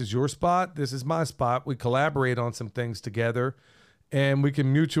 okay, this is your spot, this is my spot. We collaborate on some things together, and we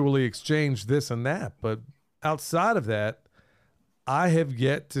can mutually exchange this and that. But outside of that, I have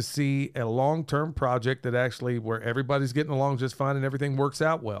yet to see a long-term project that actually, where everybody's getting along just fine and everything works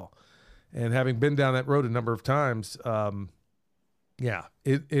out well. And having been down that road a number of times, yeah,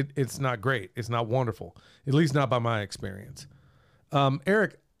 it's not great. It's not wonderful, at least not by my experience.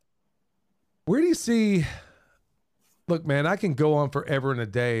 Eric, where do you see, look, man, I can go on forever and a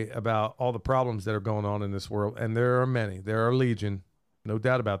day about all the problems that are going on in this world. And there are many, there are legion, no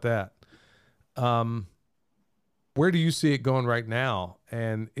doubt about that. Where do you see it going right now?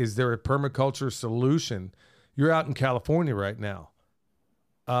 And is there a permaculture solution? You're out in California right now.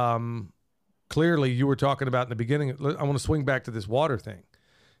 Clearly, you were talking about in the beginning, I want to swing back to this water thing.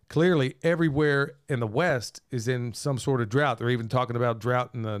 Clearly, everywhere in the West is in some sort of drought. They're even talking about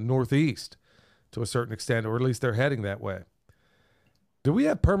drought in the Northeast to a certain extent, or at least they're heading that way. Do we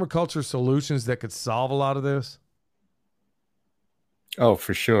have permaculture solutions that could solve a lot of this? Oh,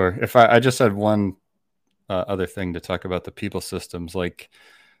 for sure. If I just had one other thing to talk about the people systems, like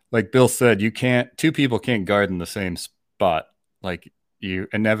Bill said, two people can't garden the same spot. Like, you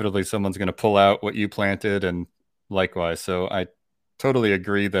inevitably, someone's going to pull out what you planted, and likewise. So I totally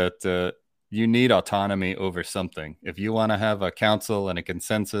agree that you need autonomy over something. If you want to have a council and a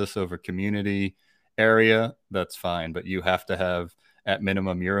consensus over community area, that's fine. But you have to have, at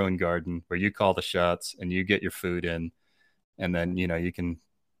minimum, your own garden where you call the shots and you get your food in. And then, you can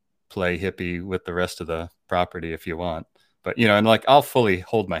play hippie with the rest of the property if you want. But, and like, I'll fully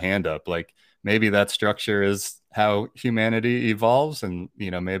hold my hand up. Like, maybe that structure is how humanity evolves. And,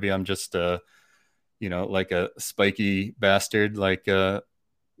 maybe I'm just, like a spiky bastard, like,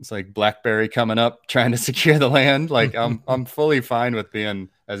 it's like BlackBerry coming up trying to secure the land. Like I'm fully fine with being,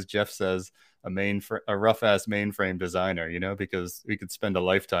 as Jeff says, a rough ass mainframe designer, because we could spend a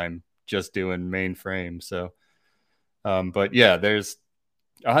lifetime just doing mainframe. So, but yeah, there's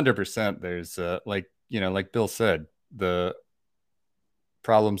 100%. There's like Bill said, the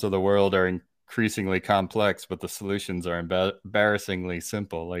problems of the world are increasingly complex, but the solutions are embarrassingly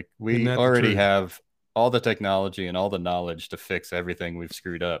simple. Like we already have all the technology and all the knowledge to fix everything we've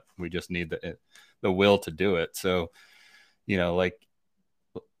screwed up. We just need the will to do it. So, like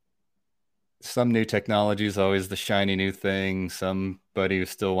some new technology is always the shiny new thing. Somebody who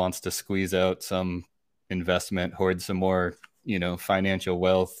still wants to squeeze out some investment, hoard some more, financial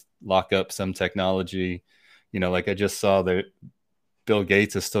wealth, lock up some technology. Like I just saw that Bill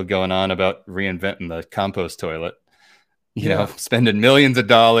Gates is still going on about reinventing the compost toilet. Spending millions of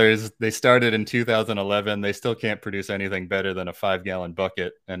dollars. They started in 2011. They still can't produce anything better than a 5-gallon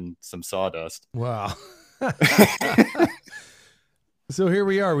bucket and some sawdust. Wow. So here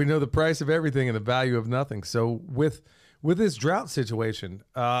we are. We know the price of everything and the value of nothing. So with this drought situation,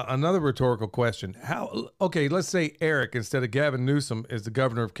 another rhetorical question. Okay, let's say Eric instead of Gavin Newsom is the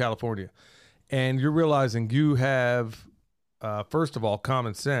governor of California, and you're realizing you have, first of all,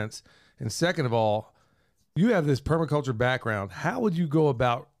 common sense, and second of all, you have this permaculture background. How would you go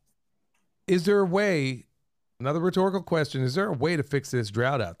about, is there a way, another rhetorical question, is there a way to fix this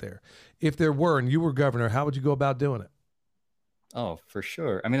drought out there? If there were, and you were governor, how would you go about doing it? Oh, for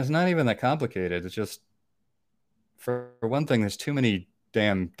sure. I mean, it's not even that complicated. It's just, for one thing, there's too many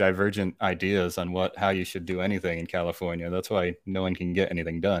damn divergent ideas on how you should do anything in California. That's why no one can get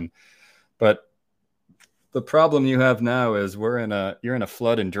anything done. But the problem you have now is you're in a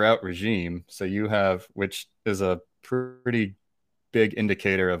flood and drought regime. So you have, which is a pretty big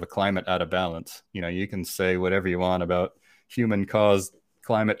indicator of a climate out of balance. You can say whatever you want about human caused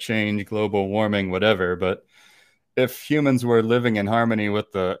climate change, global warming, whatever. But if humans were living in harmony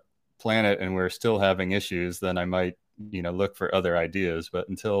with the planet and we're still having issues, then I might, look for other ideas. But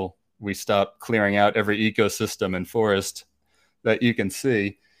until we stop clearing out every ecosystem and forest that you can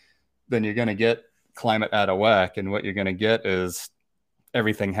see, then you're going to get climate out of whack, and what you're going to get is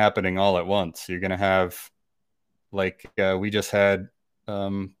everything happening all at once. You're going to have, like we just had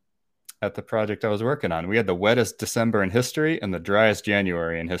at the project I was working on, we had the wettest December in history and the driest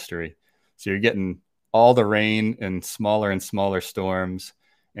January in history. So you're getting all the rain in smaller and smaller storms,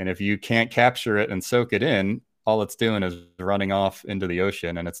 and if you can't capture it and soak it in, all it's doing is running off into the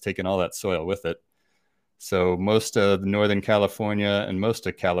ocean, and it's taking all that soil with it. So most of Northern California and most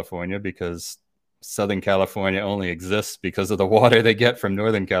of California, because Southern California only exists because of the water they get from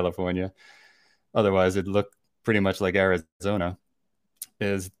Northern California, otherwise it'd look pretty much like Arizona,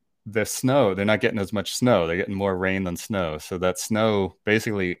 is the snow. They're not getting as much snow. They're getting more rain than snow. So that snow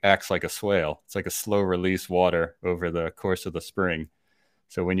basically acts like a swale. It's like a slow release water over the course of the spring.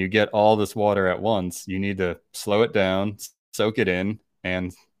 So when you get all this water at once, you need to slow it down, soak it in,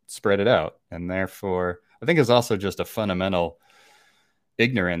 and spread it out. And therefore, I think it's also just a fundamental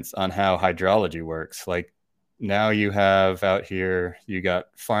ignorance on how hydrology works. Like now you have out here, you got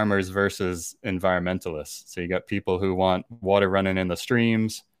farmers versus environmentalists. So you got people who want water running in the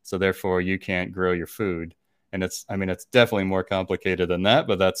streams, so therefore you can't grow your food. And it's definitely more complicated than that,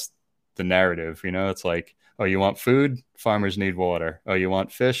 but that's the narrative. It's like, oh, you want food? Farmers need water. Oh, you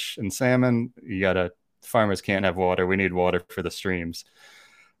want fish and salmon? Farmers can't have water. We need water for the streams.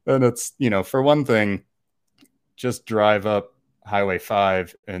 And it's, for one thing, just drive up Highway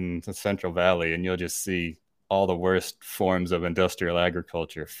 5 in the Central Valley and you'll just see all the worst forms of industrial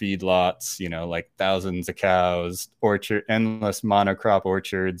agriculture, feedlots, like thousands of cows, endless monocrop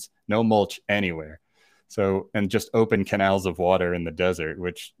orchards, no mulch anywhere. So, and just open canals of water in the desert,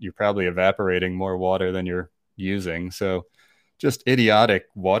 which you're probably evaporating more water than you're using. So just idiotic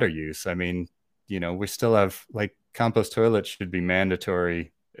water use. I mean, we still have, like, compost toilets should be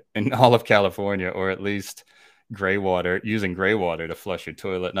mandatory in all of California, or at least using gray water to flush your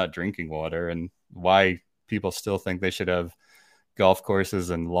toilet, not drinking water. And why people still think they should have golf courses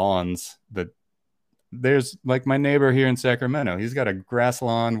and lawns. That there's, like, my neighbor here in Sacramento, he's got a grass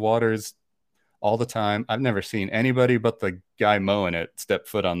lawn, waters all the time. I've never seen anybody but the guy mowing it step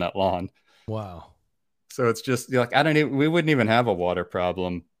foot on that lawn. Wow. So it's just like, we wouldn't even have a water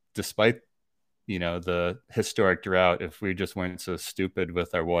problem despite, the historic drought if we just weren't so stupid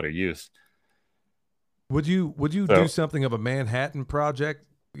with our water use. Would you do So, something of a Manhattan Project,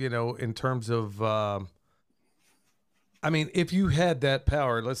 in terms of, I mean, if you had that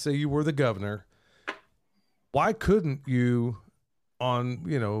power, let's say you were the governor, why couldn't you,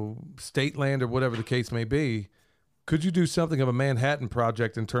 on, state land or whatever the case may be, could you do something of a Manhattan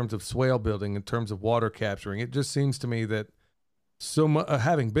Project in terms of swale building, in terms of water capturing? It just seems to me that so much,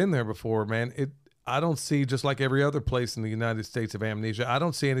 having been there before, man, I don't see, just like every other place in the United States of amnesia, I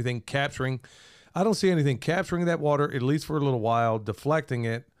don't see anything capturing. I don't see anything capturing that water, at least for a little while, deflecting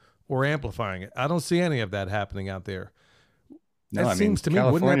it or amplifying it. I don't see any of that happening out there. no, It I mean, seems to me,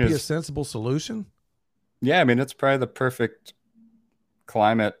 wouldn't that be a California's, sensible solution? yeah, I mean, it's probably the perfect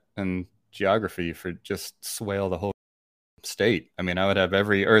climate and geography for just swale the whole state. I mean, I would have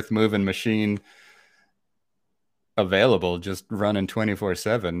every earth moving machine available just running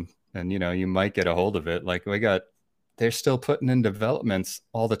 24/7, and you might get a hold of it. Like, they're still putting in developments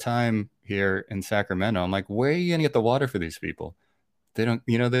all the time here in Sacramento. I'm like, where are you going to get the water for these people? They don't,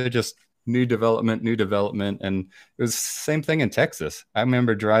 they're just new development, new development. And it was the same thing in Texas. I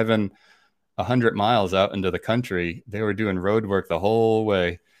remember driving 100 miles out into the country. They were doing road work the whole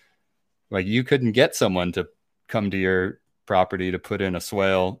way. Like, you couldn't get someone to come to your property to put in a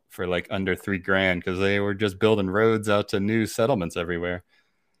swale for like under $3,000 because they were just building roads out to new settlements everywhere.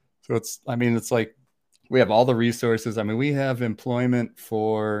 So it's like we have all the resources. I mean, we have employment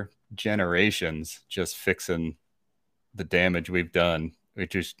for generations just fixing the damage we've done. We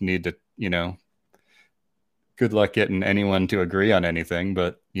just need to, good luck getting anyone to agree on anything,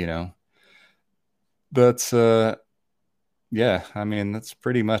 but that's yeah, I mean, that's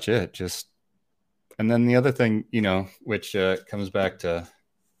pretty much it. Just, and then the other thing, which comes back to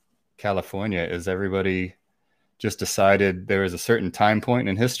California, is everybody just decided there was a certain time point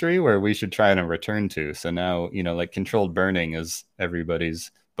in history where we should try and return to. So now, like, controlled burning is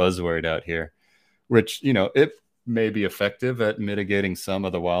everybody's buzzword out here, which, it may be effective at mitigating some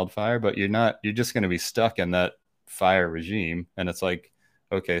of the wildfire, but you're just going to be stuck in that fire regime. And it's like,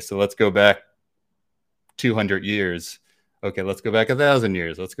 okay, so let's go back 200 years. Okay, let's go back 1,000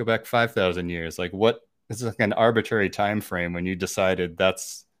 years. Let's go back 5,000 years. Like, what is like an arbitrary time frame when you decided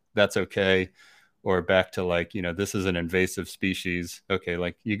that's okay? Or back to, like, this is an invasive species. Okay,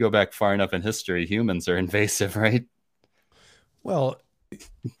 like, you go back far enough in history, humans are invasive, right? Well,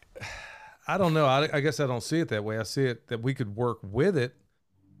 I don't know. I guess I don't see it that way. I see it that we could work with it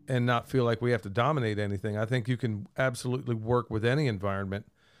and not feel like we have to dominate anything. I think you can absolutely work with any environment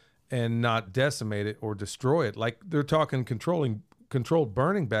and not decimate it or destroy it. Like, they're talking controlled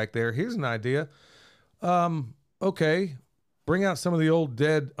burning back there. Here's an idea. Okay, bring out some of the old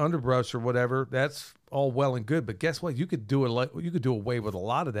dead underbrush or whatever. That's all well and good, but guess what? You could do away with a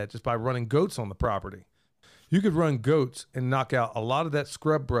lot of that just by running goats on the property. You could run goats and knock out a lot of that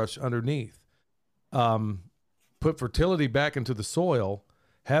scrub brush underneath. Put fertility back into the soil,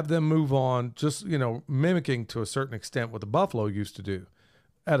 have them move on, just, mimicking to a certain extent what the buffalo used to do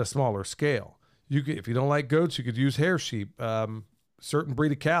at a smaller scale. You could, if you don't like goats, you could use hair sheep. Certain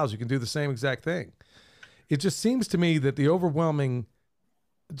breed of cows, you can do the same exact thing. It just seems to me that the overwhelming,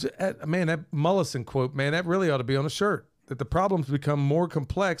 man, that Mullison quote, man, that really ought to be on a shirt. That the problems become more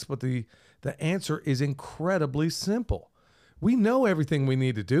complex, but the answer is incredibly simple. We know everything we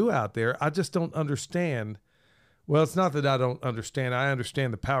need to do out there. I just don't understand. Well, it's not that I don't understand. I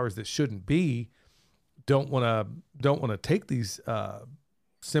understand the powers that shouldn't be don't want to take these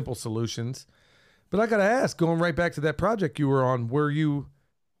simple solutions. But I got to ask, going right back to that project you were on, were you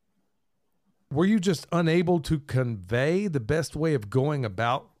just unable to convey the best way of going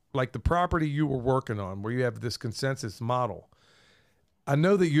about, like, the property you were working on, where you have this consensus model? I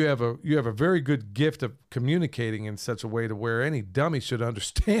know that you have a very good gift of communicating in such a way to where any dummy should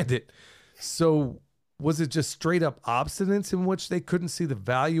understand it. So was it just straight up obstinance in which they couldn't see the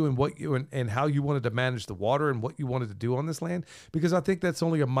value in what you and how you wanted to manage the water and what you wanted to do on this land? Because I think that's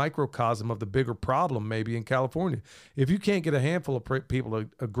only a microcosm of the bigger problem maybe in California. If you can't get a handful of people to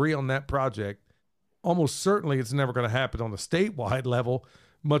agree on that project, almost certainly it's never going to happen on a statewide level,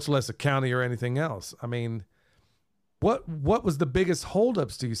 much less a county or anything else. I mean, what was the biggest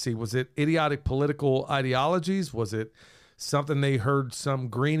holdups do you see? Was it idiotic political ideologies? Was it something they heard some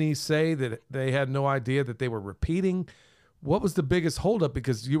greenie say that they had no idea that they were repeating? What was the biggest holdup?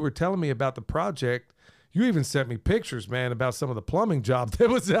 Because you were telling me about the project. You even sent me pictures, man, about some of the plumbing job that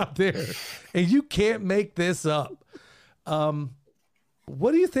was out there. And you can't make this up.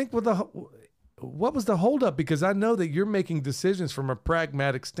 What do you think what was the holdup? Because I know that you're making decisions from a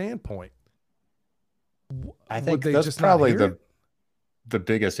pragmatic standpoint. I Would think they that's just not probably hear it? the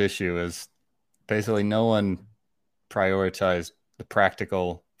biggest issue is basically no one prioritized the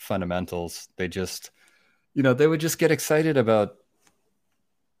practical fundamentals. They just, they would just get excited about,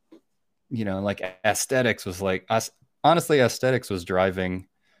 like aesthetics was like us. Honestly, aesthetics was driving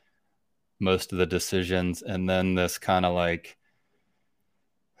most of the decisions. And then this kind of like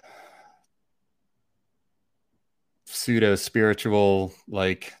pseudo spiritual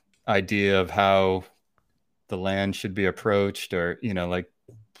like idea of how the land should be approached, or, like,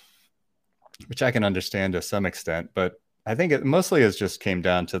 which I can understand to some extent, but I think it mostly has just came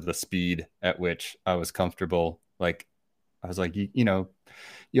down to the speed at which I was comfortable. Like, I was like, you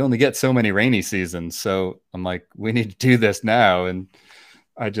only get so many rainy seasons. So I'm like, we need to do this now. And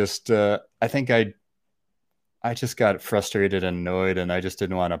I think I just got frustrated and annoyed, and I just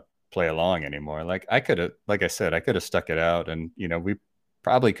didn't want to play along anymore. Like, I could have, like I said, I could have stuck it out, and, we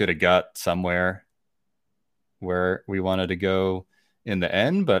probably could have got somewhere where we wanted to go in the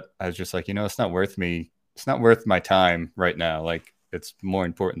end, but I was just like, it's not worth me. It's not worth my time right now. Like, it's more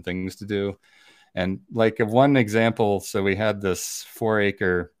important things to do. And like one example, so we had this 3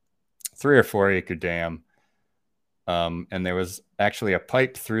 or 4 acre dam. And there was actually a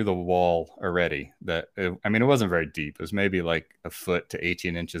pipe through the wall already I mean, it wasn't very deep. It was maybe like a foot to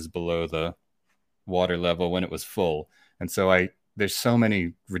 18 inches below the water level when it was full. And so there's so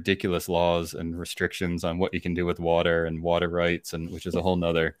many ridiculous laws and restrictions on what you can do with water and water rights, and which is a whole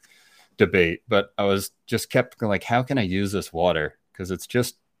nother debate. But I was just kept like, how can I use this water? Because it's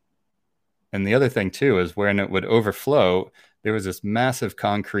just, and the other thing too is when it would overflow, there was this massive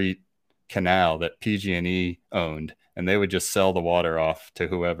concrete canal that PG&E owned, and they would just sell the water off to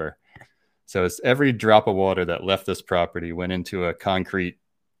whoever. So it's every drop of water that left this property went into a concrete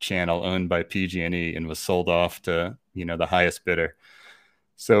channel owned by PG&E and was sold off to, the highest bidder.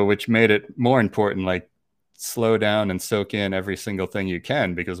 So which made it more important, like, slow down and soak in every single thing you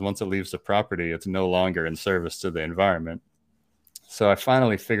can, because once it leaves the property, it's no longer in service to the environment. So I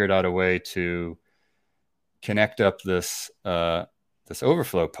finally figured out a way to connect up this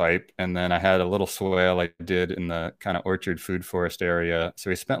overflow pipe, and then I had a little swale I did in the kind of orchard food forest area. So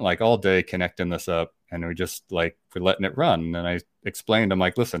we spent like all day connecting this up, and we just like we're letting it run. And I explained, I'm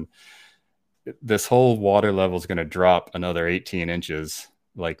like, listen, this whole water level is going to drop another 18 inches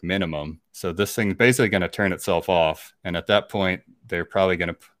like minimum. So this thing's basically going to turn itself off. And at that point, they're probably going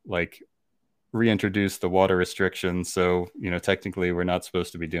to like reintroduce the water restrictions. So, technically we're not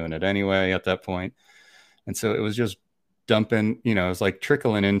supposed to be doing it anyway at that point. And so it was just dumping, it was like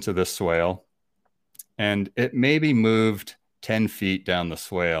trickling into the swale, and it maybe moved 10 feet down the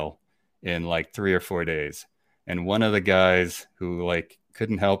swale in like 3 or 4 days. And one of the guys who like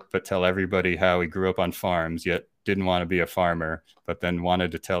couldn't help but tell everybody how he grew up on farms, yet didn't want to be a farmer, but then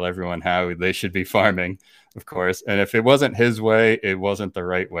wanted to tell everyone how they should be farming, of course. And if it wasn't his way, it wasn't the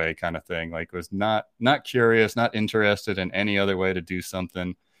right way, kind of thing. Like, was not curious, not interested in any other way to do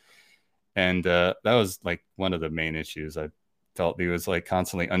something. And that was like one of the main issues. I felt he was like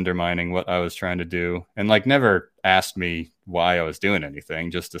constantly undermining what I was trying to do, and like never asked me why I was doing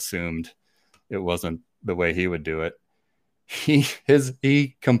anything, just assumed it wasn't the way he would do it.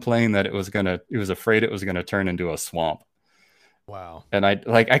 He complained that he was afraid it was gonna turn into a swamp. Wow. And I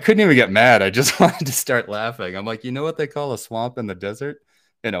couldn't even get mad. I just wanted to start laughing. I'm like, you know what they call a swamp in the desert?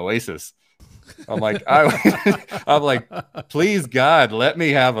 An oasis. I'm like, I'm like, please God, let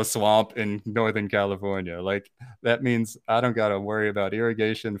me have a swamp in Northern California. Like, that means I don't got to worry about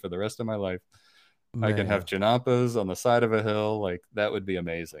irrigation for the rest of my life. Man. I can have chinampas on the side of a hill. Like, that would be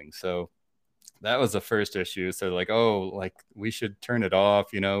amazing. So that was the first issue. So like, oh, like we should turn it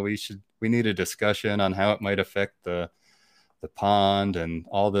off. We need a discussion on how it might affect the pond and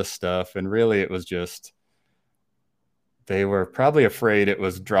all this stuff. And really it was just, they were probably afraid it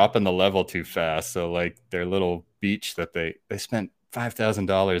was dropping the level too fast. So like their little beach that they spent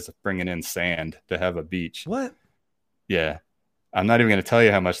 $5,000 bringing in sand to have a beach. What? Yeah. I'm not even going to tell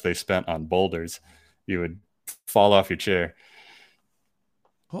you how much they spent on boulders. You would fall off your chair.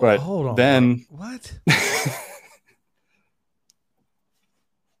 But hold on, then bro. What?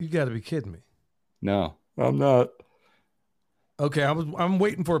 You got to be kidding me. No, I'm not. Okay, I'm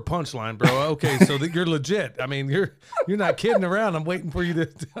waiting for a punchline, bro. Okay, so that you're legit. I mean, you're not kidding around. I'm waiting for you to.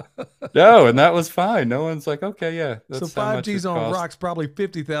 No, and that was fine. No one's like, okay, yeah. So 5G's on rocks, probably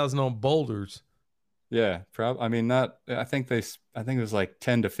 50,000 on boulders. Yeah, I mean, not. I think it was like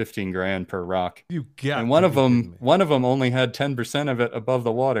 10 to 15 grand per rock. You got. And one of them only had 10% of it above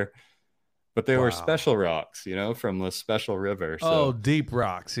the water, but they were special rocks, from the special river. So. Oh, deep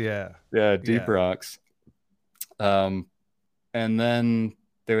rocks, yeah. Yeah, deep rocks. And then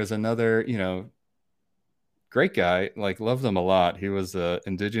there was another, great guy, like loved him a lot. He was a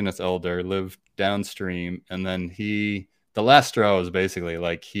indigenous elder, lived downstream, and then the last straw was basically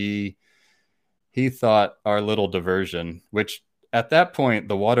like he thought our little diversion, which at that point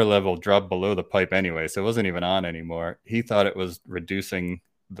the water level dropped below the pipe anyway, so it wasn't even on anymore. He thought it was reducing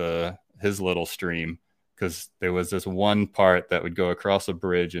the his little stream because there was this one part that would go across a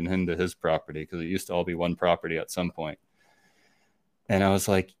bridge and into his property because it used to all be one property at some point. And I was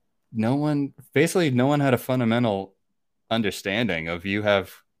like, no one had a fundamental understanding of you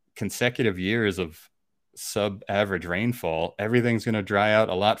have consecutive years of sub average rainfall. Everything's going to dry out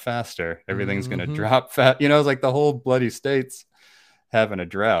a lot faster. Everything's going to drop fast. You know, it's like the whole bloody state's having a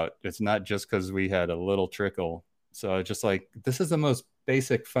drought. It's not just because we had a little trickle. So it's just like, this is the most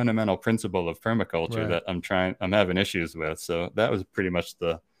basic fundamental principle of permaculture that I'm having issues with. So that was pretty much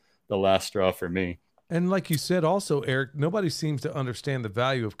the last straw for me. And like you said, also, Eric, nobody seems to understand the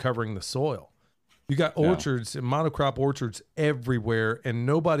value of covering the soil. You got orchards and monocrop orchards everywhere, and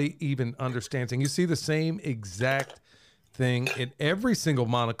nobody even understands. And you see the same exact thing in every single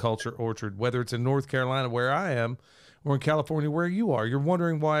monoculture orchard, whether it's in North Carolina where I am or in California where you are. You're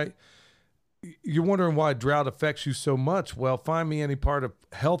wondering why drought affects you so much. Well, find me any part of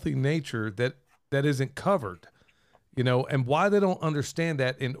healthy nature that isn't covered. You know, and why they don't understand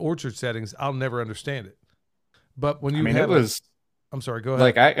that in orchard settings, I'll never understand it. But when you I'm sorry, go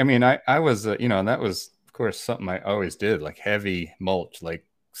ahead. Like, I was, and that was, of course, something I always did, like heavy mulch, like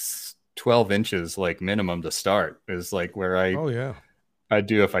 12 inches, like minimum to start is like where I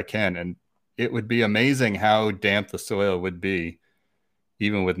do if I can. And it would be amazing how damp the soil would be,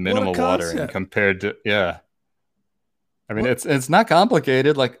 even with minimal watering compared to, I mean, it's not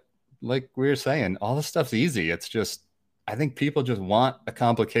complicated. Like we were saying, all this stuff's easy. It's just, I think people just want a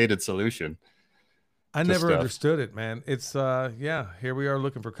complicated solution. I never understood it, man. It's here we are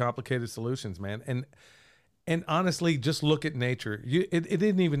looking for complicated solutions, man. And honestly, just look at nature. You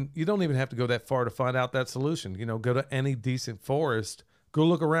don't even have to go that far to find out that solution. You know, go to any decent forest, go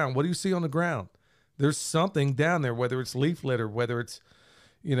look around. What do you see on the ground? There's something down there, whether it's leaf litter, whether it's,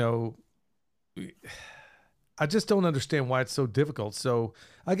 you know, I just don't understand why it's so difficult. So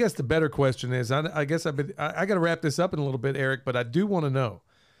I guess the better question is, I guess I got to wrap this up in a little bit, Eric, but I do want to know,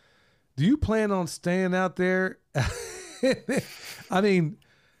 do you plan on staying out there? I mean,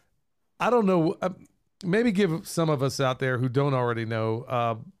 I don't know. Maybe give some of us out there who don't already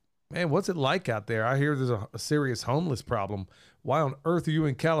know, man, what's it like out there? I hear there's a serious homeless problem. Why on earth are you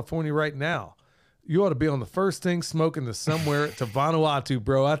in California right now? You ought to be on the first thing smoking to somewhere to Vanuatu,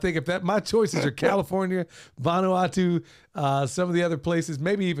 bro. I think if my choices are California, Vanuatu, some of the other places,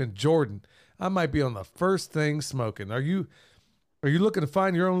 maybe even Jordan, I might be on the first thing smoking. Are you looking to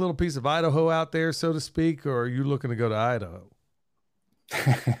find your own little piece of Idaho out there, so to speak, or are you looking to go to Idaho?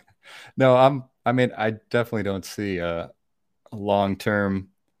 No, I definitely don't see a long-term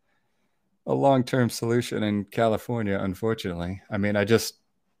solution in California, unfortunately. I mean, I just,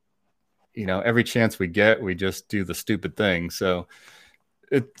 every chance we get, we just do the stupid thing. So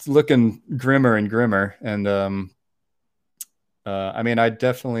it's looking grimmer and grimmer. And,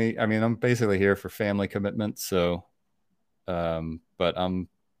 I'm basically here for family commitments. So, but I'm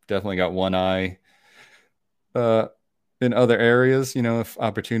definitely got one eye, in other areas. If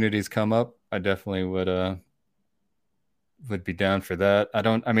opportunities come up, I definitely would be down for that.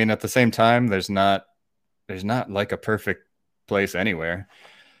 At the same time, there's not like a perfect place anywhere.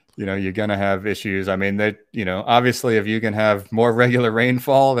 You're going to have issues. I mean, obviously if you can have more regular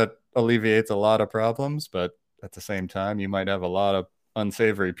rainfall, that alleviates a lot of problems, but at the same time, you might have a lot of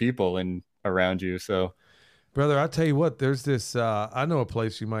unsavory people around you. So, brother, I'll tell you what, there's this, I know a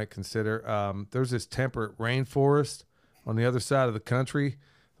place you might consider. There's this temperate rainforest on the other side of the country.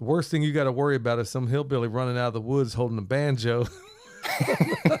 The worst thing you got to worry about is some hillbilly running out of the woods holding a banjo.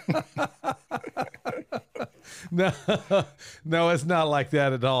 No, it's not like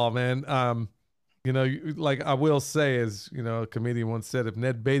that at all, man. Like I will say, as a comedian once said, if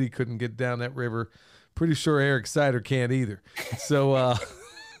Ned Beatty couldn't get down that river, pretty sure Eric Sider can't either. So,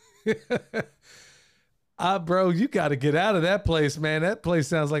 bro, you got to get out of that place, man. That place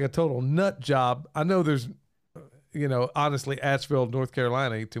sounds like a total nut job. I know there's, honestly, Asheville, North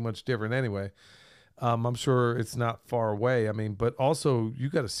Carolina ain't too much different anyway. I'm sure it's not far away. I mean, but also you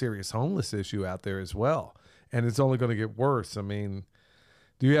got a serious homeless issue out there as well. And it's only going to get worse. I mean,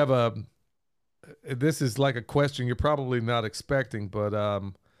 do you have this is like a question you're probably not expecting, but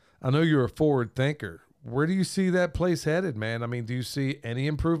I know you're a forward thinker. Where do you see that place headed, man? I mean, do you see any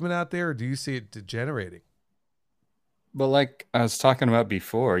improvement out there, or do you see it degenerating? Well, like I was talking about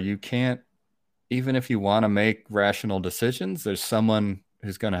before, you can't, even if you want to make rational decisions, there's someone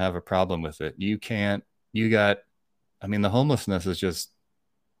who's going to have a problem with it. You can't you got, I mean, the homelessness is just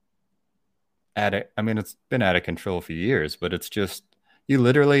I mean, it's been out of control for years, but it's just, you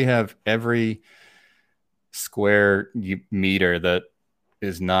literally have every square meter that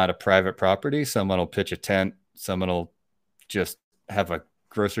is not a private property. Someone will pitch a tent, someone will just have a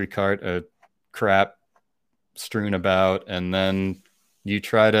grocery cart, a crap strewn about, and then you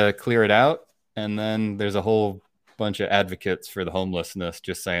try to clear it out. And then there's a whole bunch of advocates for the homelessness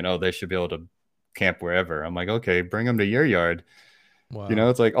just saying, oh, they should be able to camp wherever. I'm like, okay, bring them to your yard. You know, Wow.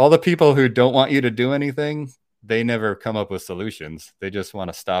 it's like all the people who don't want you to do anything, they never come up with solutions. They just want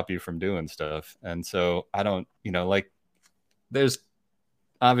to stop you from doing stuff. And so I don't, you know, like there's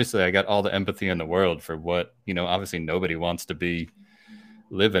obviously I got all the empathy in the world for what, you know, obviously nobody wants to be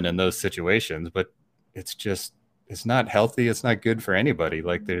living in those situations, but it's just, it's not healthy. It's not good for anybody.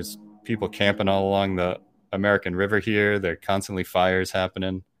 Like there's people camping all along the American River here. There are constantly fires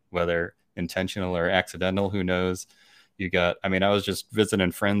happening, whether intentional or accidental, who knows. You got, I mean, I was just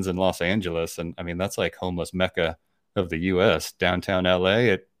visiting friends in Los Angeles, and I mean, that's like homeless mecca of the US, downtown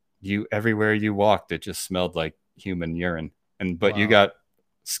LA. Everywhere you walked, it just smelled like human urine. And but you Wow. got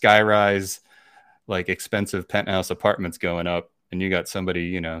skyrise, like expensive penthouse apartments going up, and you got somebody,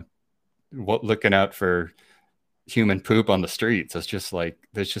 you know, looking out for human poop on the streets. It's just like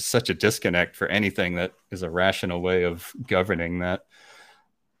there's just such a disconnect for anything that is a rational way of governing that.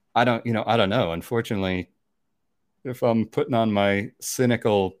 I don't know. Unfortunately, if I'm putting on my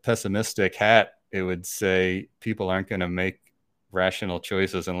cynical, pessimistic hat, it would say people aren't going to make rational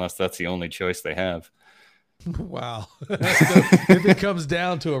choices unless that's the only choice they have. Wow. So if it comes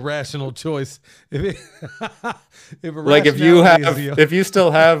down to a rational choice, if it, if a Like rationality is the if you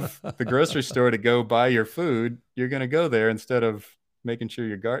still have the grocery store to go buy your food, you're going to go there instead of making sure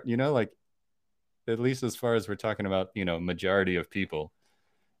your garden, you know, like at least as far as we're talking about, you know, majority of people,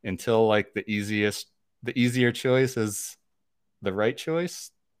 until like the easier choice is the right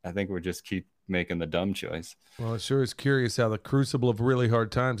choice, I think we're just keep making the dumb choice. well, it sure is curious how the crucible of really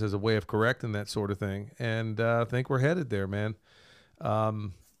hard times has a way of correcting that sort of thing, and I think we're headed there, man.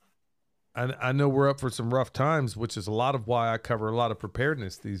 Um, I know we're up for some rough times, which is a lot of why I cover a lot of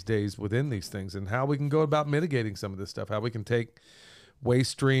preparedness these days within these things and how we can go about mitigating some of this stuff, how we can take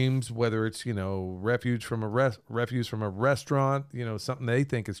waste streams, whether it's, you know, refuse from a restaurant, you know, something they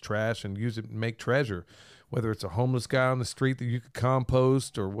think is trash, and use it and make treasure, whether it's a homeless guy on the street that you could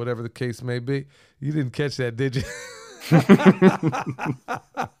compost or whatever the case may be. You didn't catch that, did you?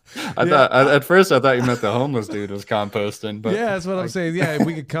 Yeah, At first I thought you meant the homeless dude was composting, but yeah, that's what I'm I, saying. Yeah, if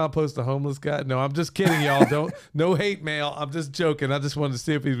we could compost a homeless guy. No, I'm just kidding, y'all. Don't, no hate mail. I'm just joking. I just wanted to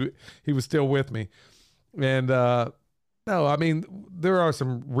see if he was still with me. And no, I mean, there are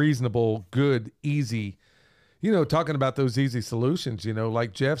some reasonable, good, easy, you know, talking about those easy solutions, you know,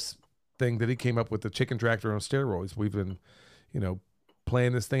 like Jeff's thing that he came up with, the chicken tractor on steroids. We've been, you know,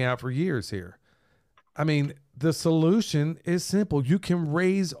 playing this thing out for years here. I mean, the solution is simple. You can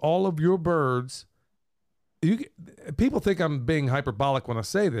raise all of your birds. You People think I'm being hyperbolic when I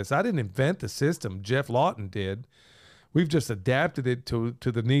say this. I didn't invent the system. Jeff Lawton did. We've just adapted it to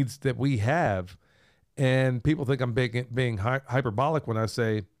the needs that we have. And people think I'm being hyperbolic when I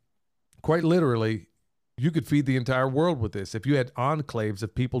say, quite literally, you could feed the entire world with this if you had enclaves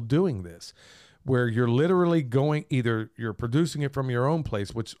of people doing this, where you're literally going, either you're producing it from your own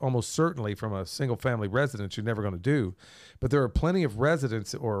place, which almost certainly from a single family residence you're never going to do, but there are plenty of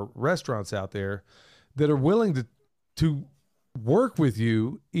residents or restaurants out there that are willing to work with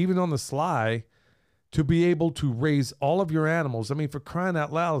you even on the sly to be able to raise all of your animals. I mean, for crying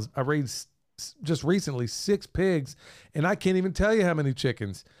out loud, I raised just recently 6 pigs, and I can't even tell you how many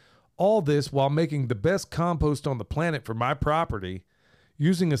chickens. All this while making the best compost on the planet for my property,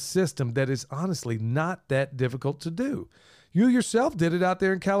 using a system that is honestly not that difficult to do. You yourself did it out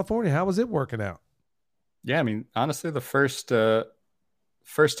there in California. How was it working out? yeah, I mean, honestly, the first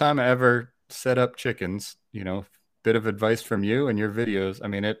time I ever set up chickens, you know, bit of advice from you and your videos. I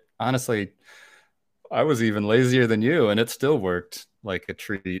mean, it honestly, I was even lazier than you, and it still worked like a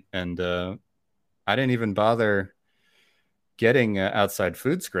treat. And I didn't even bother getting outside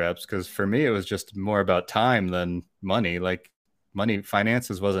food scraps because for me it was just more about time than money. Like money,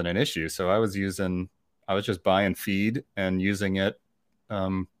 finances wasn't an issue, so I was just buying feed and using it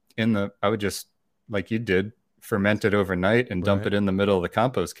in the. I would just, like you did, ferment it overnight and dump Right. it in the middle of the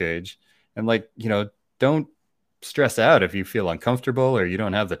compost cage. And like, you know, don't stress out if you feel uncomfortable or you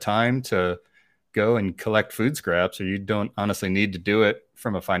don't have the time to go and collect food scraps, or you don't honestly need to do it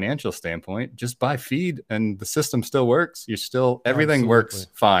from a financial standpoint. Just buy feed and the system still works. Everything Absolutely. works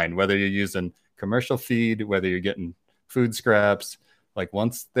fine, whether you're using commercial feed, whether you're getting food scraps. Like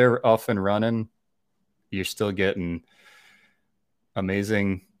once they're off and running, you're still getting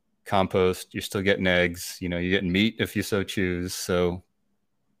amazing compost. You're still getting eggs. You know, you're getting meat if you so choose. So,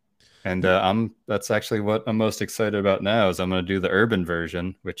 and that's actually what I'm most excited about now is I'm going to do the urban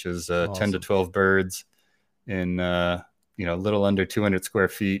version, which is 10 to Awesome. 12 birds in a little under 200 square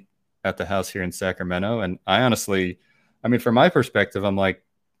feet at the house here in Sacramento. And I honestly, I mean, from my perspective, I'm like,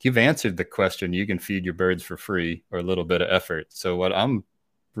 you've answered the question. You can feed your birds for free or a little bit of effort. So what I'm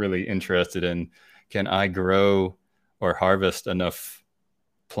really interested in, can I grow or harvest enough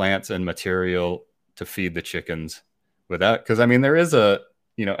plants and material to feed the chickens without, because I mean, there is a,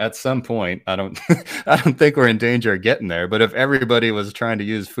 at some point, I don't, I don't think we're in danger of getting there. But if everybody was trying to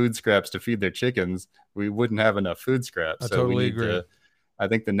use food scraps to feed their chickens, we wouldn't have enough food scraps. I So we totally need agree. to, I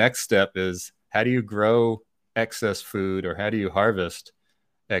think the next step is how do you grow excess food or how do you harvest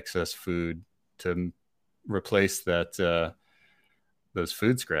excess food to replace that, those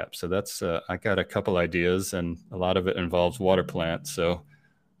food scraps. So that's, I got a couple ideas and a lot of it involves water plants. So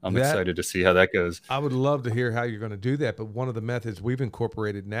I'm That excited to see how that goes. I would love to hear how you're going to do that. But one of the methods we've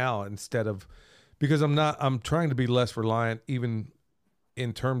incorporated now, instead of, because I'm trying to be less reliant, even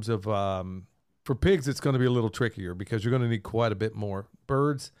in terms of, for pigs, it's going to be a little trickier because you're going to need quite a bit more.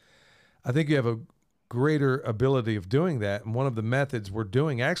 Birds, I think you have a greater ability of doing that. And one of the methods we're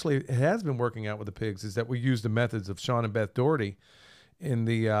doing, actually, it has been working out with the pigs, is that we use the methods of Sean and Beth Doherty in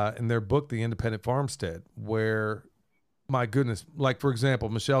their book, The Independent Farmstead, where, my goodness, like for example,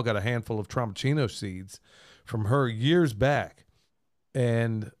 Michelle got a handful of Trombocino seeds from her years back,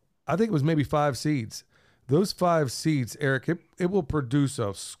 and I think it was maybe 5 seeds. Those 5 seeds, Eric, it will produce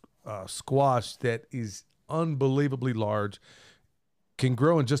a squash that is unbelievably large, can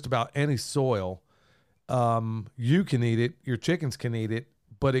grow in just about any soil. You can eat it, your chickens can eat it,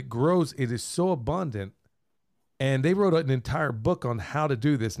 but it grows. It is so abundant. And they wrote an entire book on how to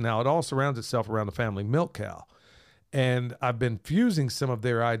do this. Now, it all surrounds itself around the family milk cow. And I've been fusing some of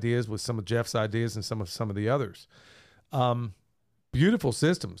their ideas with some of Jeff's ideas and some of the others. Beautiful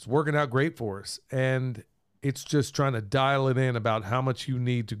systems, working out great for us. And it's just trying to dial it in about how much you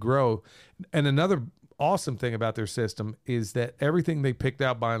need to grow. And another awesome thing about their system is that everything they picked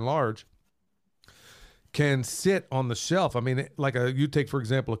out by and large can sit on the shelf. I mean, you take, for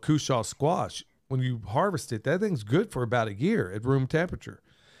example, a Cushaw squash. When you harvest it, that thing's good for about a year at room temperature.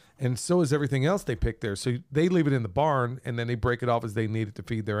 And so is everything else they pick there. So they leave it in the barn and then they break it off as they need it to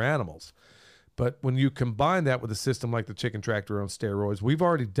feed their animals. But when you combine that with a system like the Chicken Tractor on steroids, we've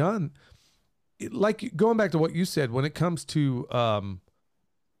already done, like going back to what you said, when it comes to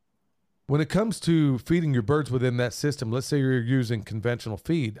feeding your birds within that system, let's say you're using conventional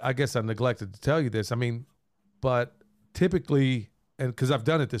feed. I guess I neglected to tell you this. I mean, but typically, and because I've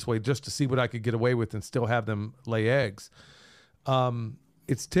done it this way just to see what I could get away with and still have them lay eggs.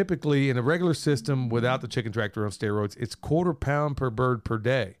 It's typically in a regular system without the Chicken Tractor on steroids, it's 1/4 pound per bird per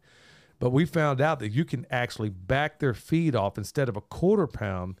day. But we found out that you can actually back their feed off. Instead of a 1/4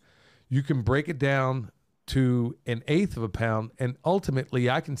 pound, you can break it down to 1/8 of a pound. And ultimately,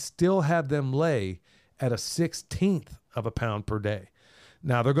 I can still have them lay at a 1/16 of a pound per day.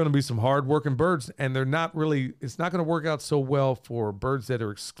 Now, they're going to be some hard-working birds, and it's not going to work out so well for birds that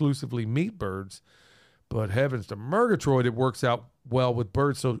are exclusively meat birds. But heavens to Murgatroyd, it works out well with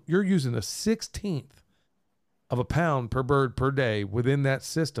birds. So you're using a 1/16 of a pound per bird per day within that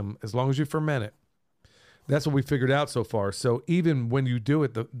system, as long as you ferment it. That's what we figured out so far. So even when you do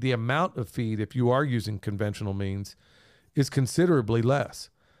it, the amount of feed, if you are using conventional means, is considerably less.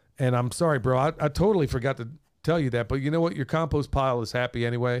 And I'm sorry, bro, I totally forgot to tell you that. But you know what? Your compost pile is happy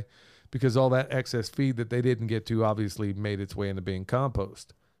anyway, because all that excess feed that they didn't get to obviously made its way into being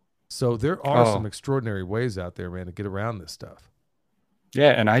compost. So there are some Oh, extraordinary ways out there, man, to get around this stuff.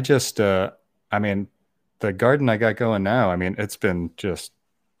 yeah. And I just, I mean, the garden I got going now, I mean, it's been just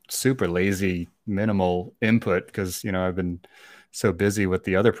super lazy, minimal input because, I've been so busy with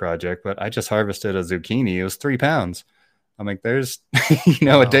the other project, but I just harvested a zucchini. It was 3 pounds. I'm like, there's, a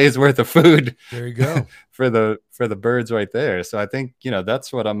Wow. day's worth of food There you go. for the birds right there. So I think,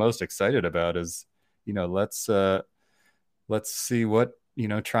 that's what I'm most excited about is, let's see what,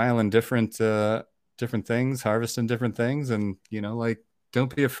 trialing different things, harvesting different things. And, like,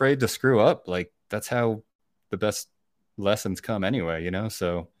 don't be afraid to screw up. Like that's how the best lessons come anyway,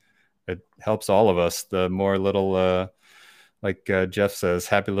 so it helps all of us. The more little, Jeff says,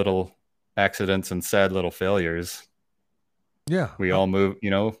 happy little accidents and sad little failures. Yeah. We all move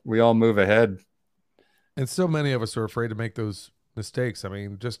ahead. And so many of us are afraid to make those mistakes. I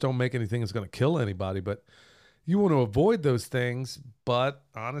mean, just don't make anything that's going to kill anybody, but you want to avoid those things. But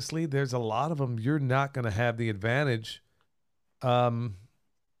honestly, there's a lot of them you're not going to have the advantage. Um,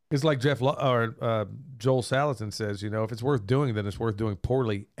 It's like Joel Salatin says, if it's worth doing, then it's worth doing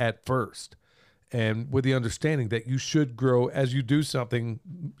poorly at first. And with the understanding that you should grow as you do something,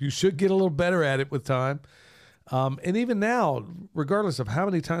 you should get a little better at it with time. And even now, regardless of how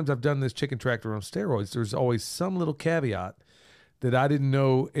many times I've done this chicken tractor on steroids, there's always some little caveat that I didn't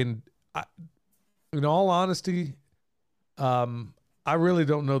know. In all honesty, I really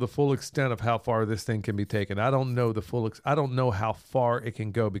don't know the full extent of how far this thing can be taken. I don't know I don't know how far it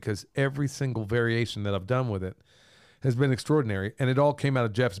can go, because every single variation that I've done with it has been extraordinary. And it all came out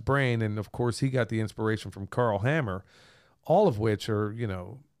of Jeff's brain. And of course, he got the inspiration from Carl Hammer, all of which are,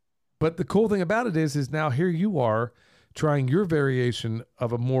 but the cool thing about it is now here you are trying your variation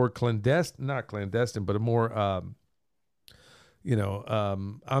of a more not clandestine, but a more, I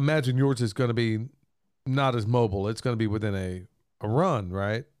imagine yours is going to be not as mobile. It's going to be within a run,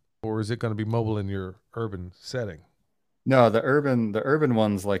 right? Or is it going to be mobile in your urban setting? No, the urban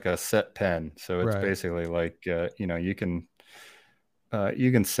one's like a set pen. So it's Right. basically like, you can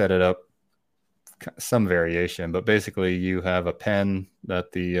set it up some variation, but basically you have a pen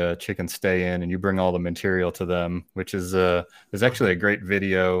that the chickens stay in, and you bring all the material to them, which is there's actually a great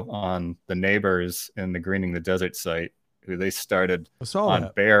video on the neighbors in the Greening the Desert site, who they started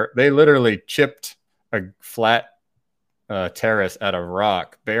on that. They literally chipped a flat terrace at a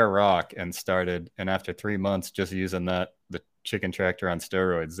bare rock, and after 3 months just using the chicken tractor on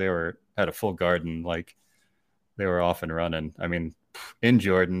steroids, had a full garden. Like, they were off and running. I mean, in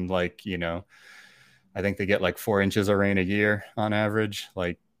Jordan, like, I think they get like 4 inches of rain a year on average.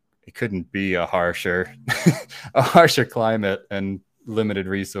 Like, it couldn't be a harsher climate and limited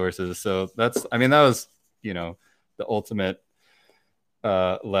resources. So that was, the ultimate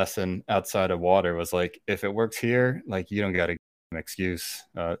lesson outside of water was like, if it works here, like, you don't got to give an excuse.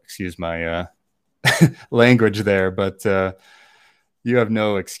 Excuse my language there, but you have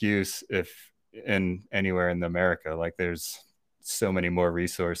no excuse if anywhere in America, like, there's so many more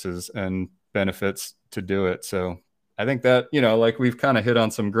resources and benefits to do it. So I think that, like, we've kind of hit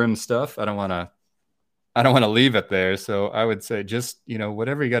on some grim stuff. I don't want to leave it there. So I would say just,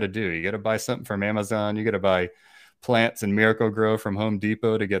 whatever you got to do, you got to buy something from Amazon, you got to buy plants and Miracle-Gro from Home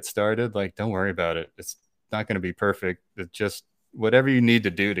Depot to get started. Like, don't worry about it. It's not going to be perfect. It's just whatever you need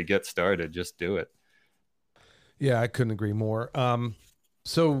to do to get started, just do it. Yeah, I couldn't agree more.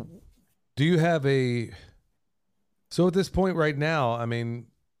 So do you have so at this point right now, I mean,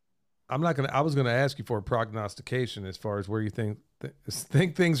 I was going to ask you for a prognostication as far as where you think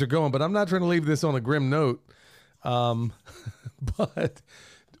things are going, but I'm not trying to leave this on a grim note. But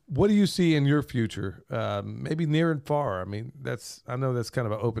what do you see in your future? Maybe near and far. I mean, I know that's kind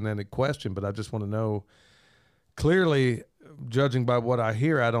of an open-ended question, but I just want to know, clearly, judging by what I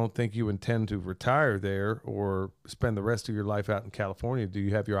hear, I don't think you intend to retire there or spend the rest of your life out in California. Do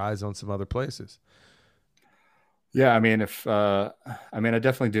you have your eyes on some other places? Yeah, I mean, I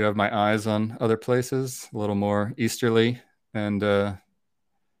definitely do have my eyes on other places, a little more easterly. And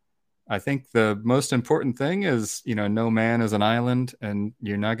I think the most important thing is, no man is an island, and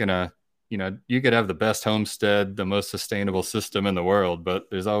you're not going to, you could have the best homestead, the most sustainable system in the world, but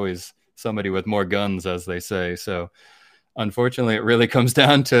there's always somebody with more guns, as they say. So unfortunately, it really comes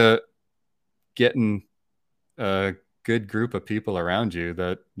down to getting a good group of people around you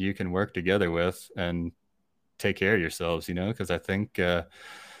that you can work together with and take care of yourselves, because I think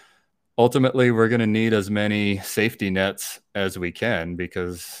ultimately we're going to need as many safety nets as we can,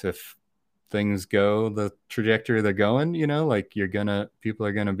 because if things go the trajectory they're going, like, people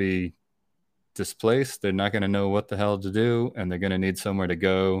are going to be displaced. They're not going to know what the hell to do, and they're going to need somewhere to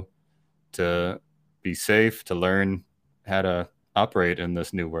go to be safe, to learn how to operate in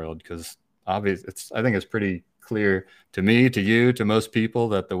this new world. Because I think it's pretty clear to me, to you, to most people,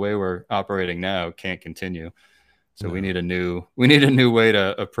 that the way we're operating now can't continue. So we need a new way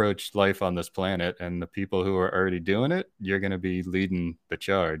to approach life on this planet, and the people who are already doing it, you're going to be leading the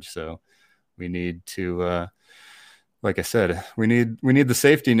charge. So we need to, like I said, we need the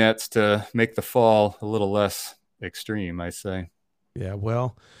safety nets to make the fall a little less extreme, I say. Yeah,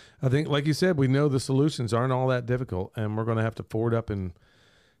 well, I think, like you said, we know the solutions aren't all that difficult, and we're going to have to forward up and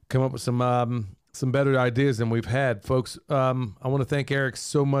come up with some better ideas than we've had, folks. I want to thank Eric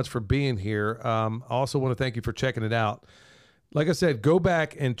so much for being here. I also want to thank you for checking it out. Like I said, go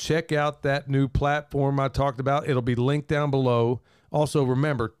back and check out that new platform I talked about. It'll be linked down below. Also,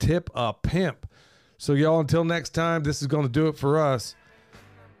 remember, tip a pimp. So, y'all, until next time, this is going to do it for us.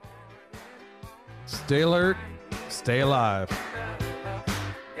 Stay alert, stay alive.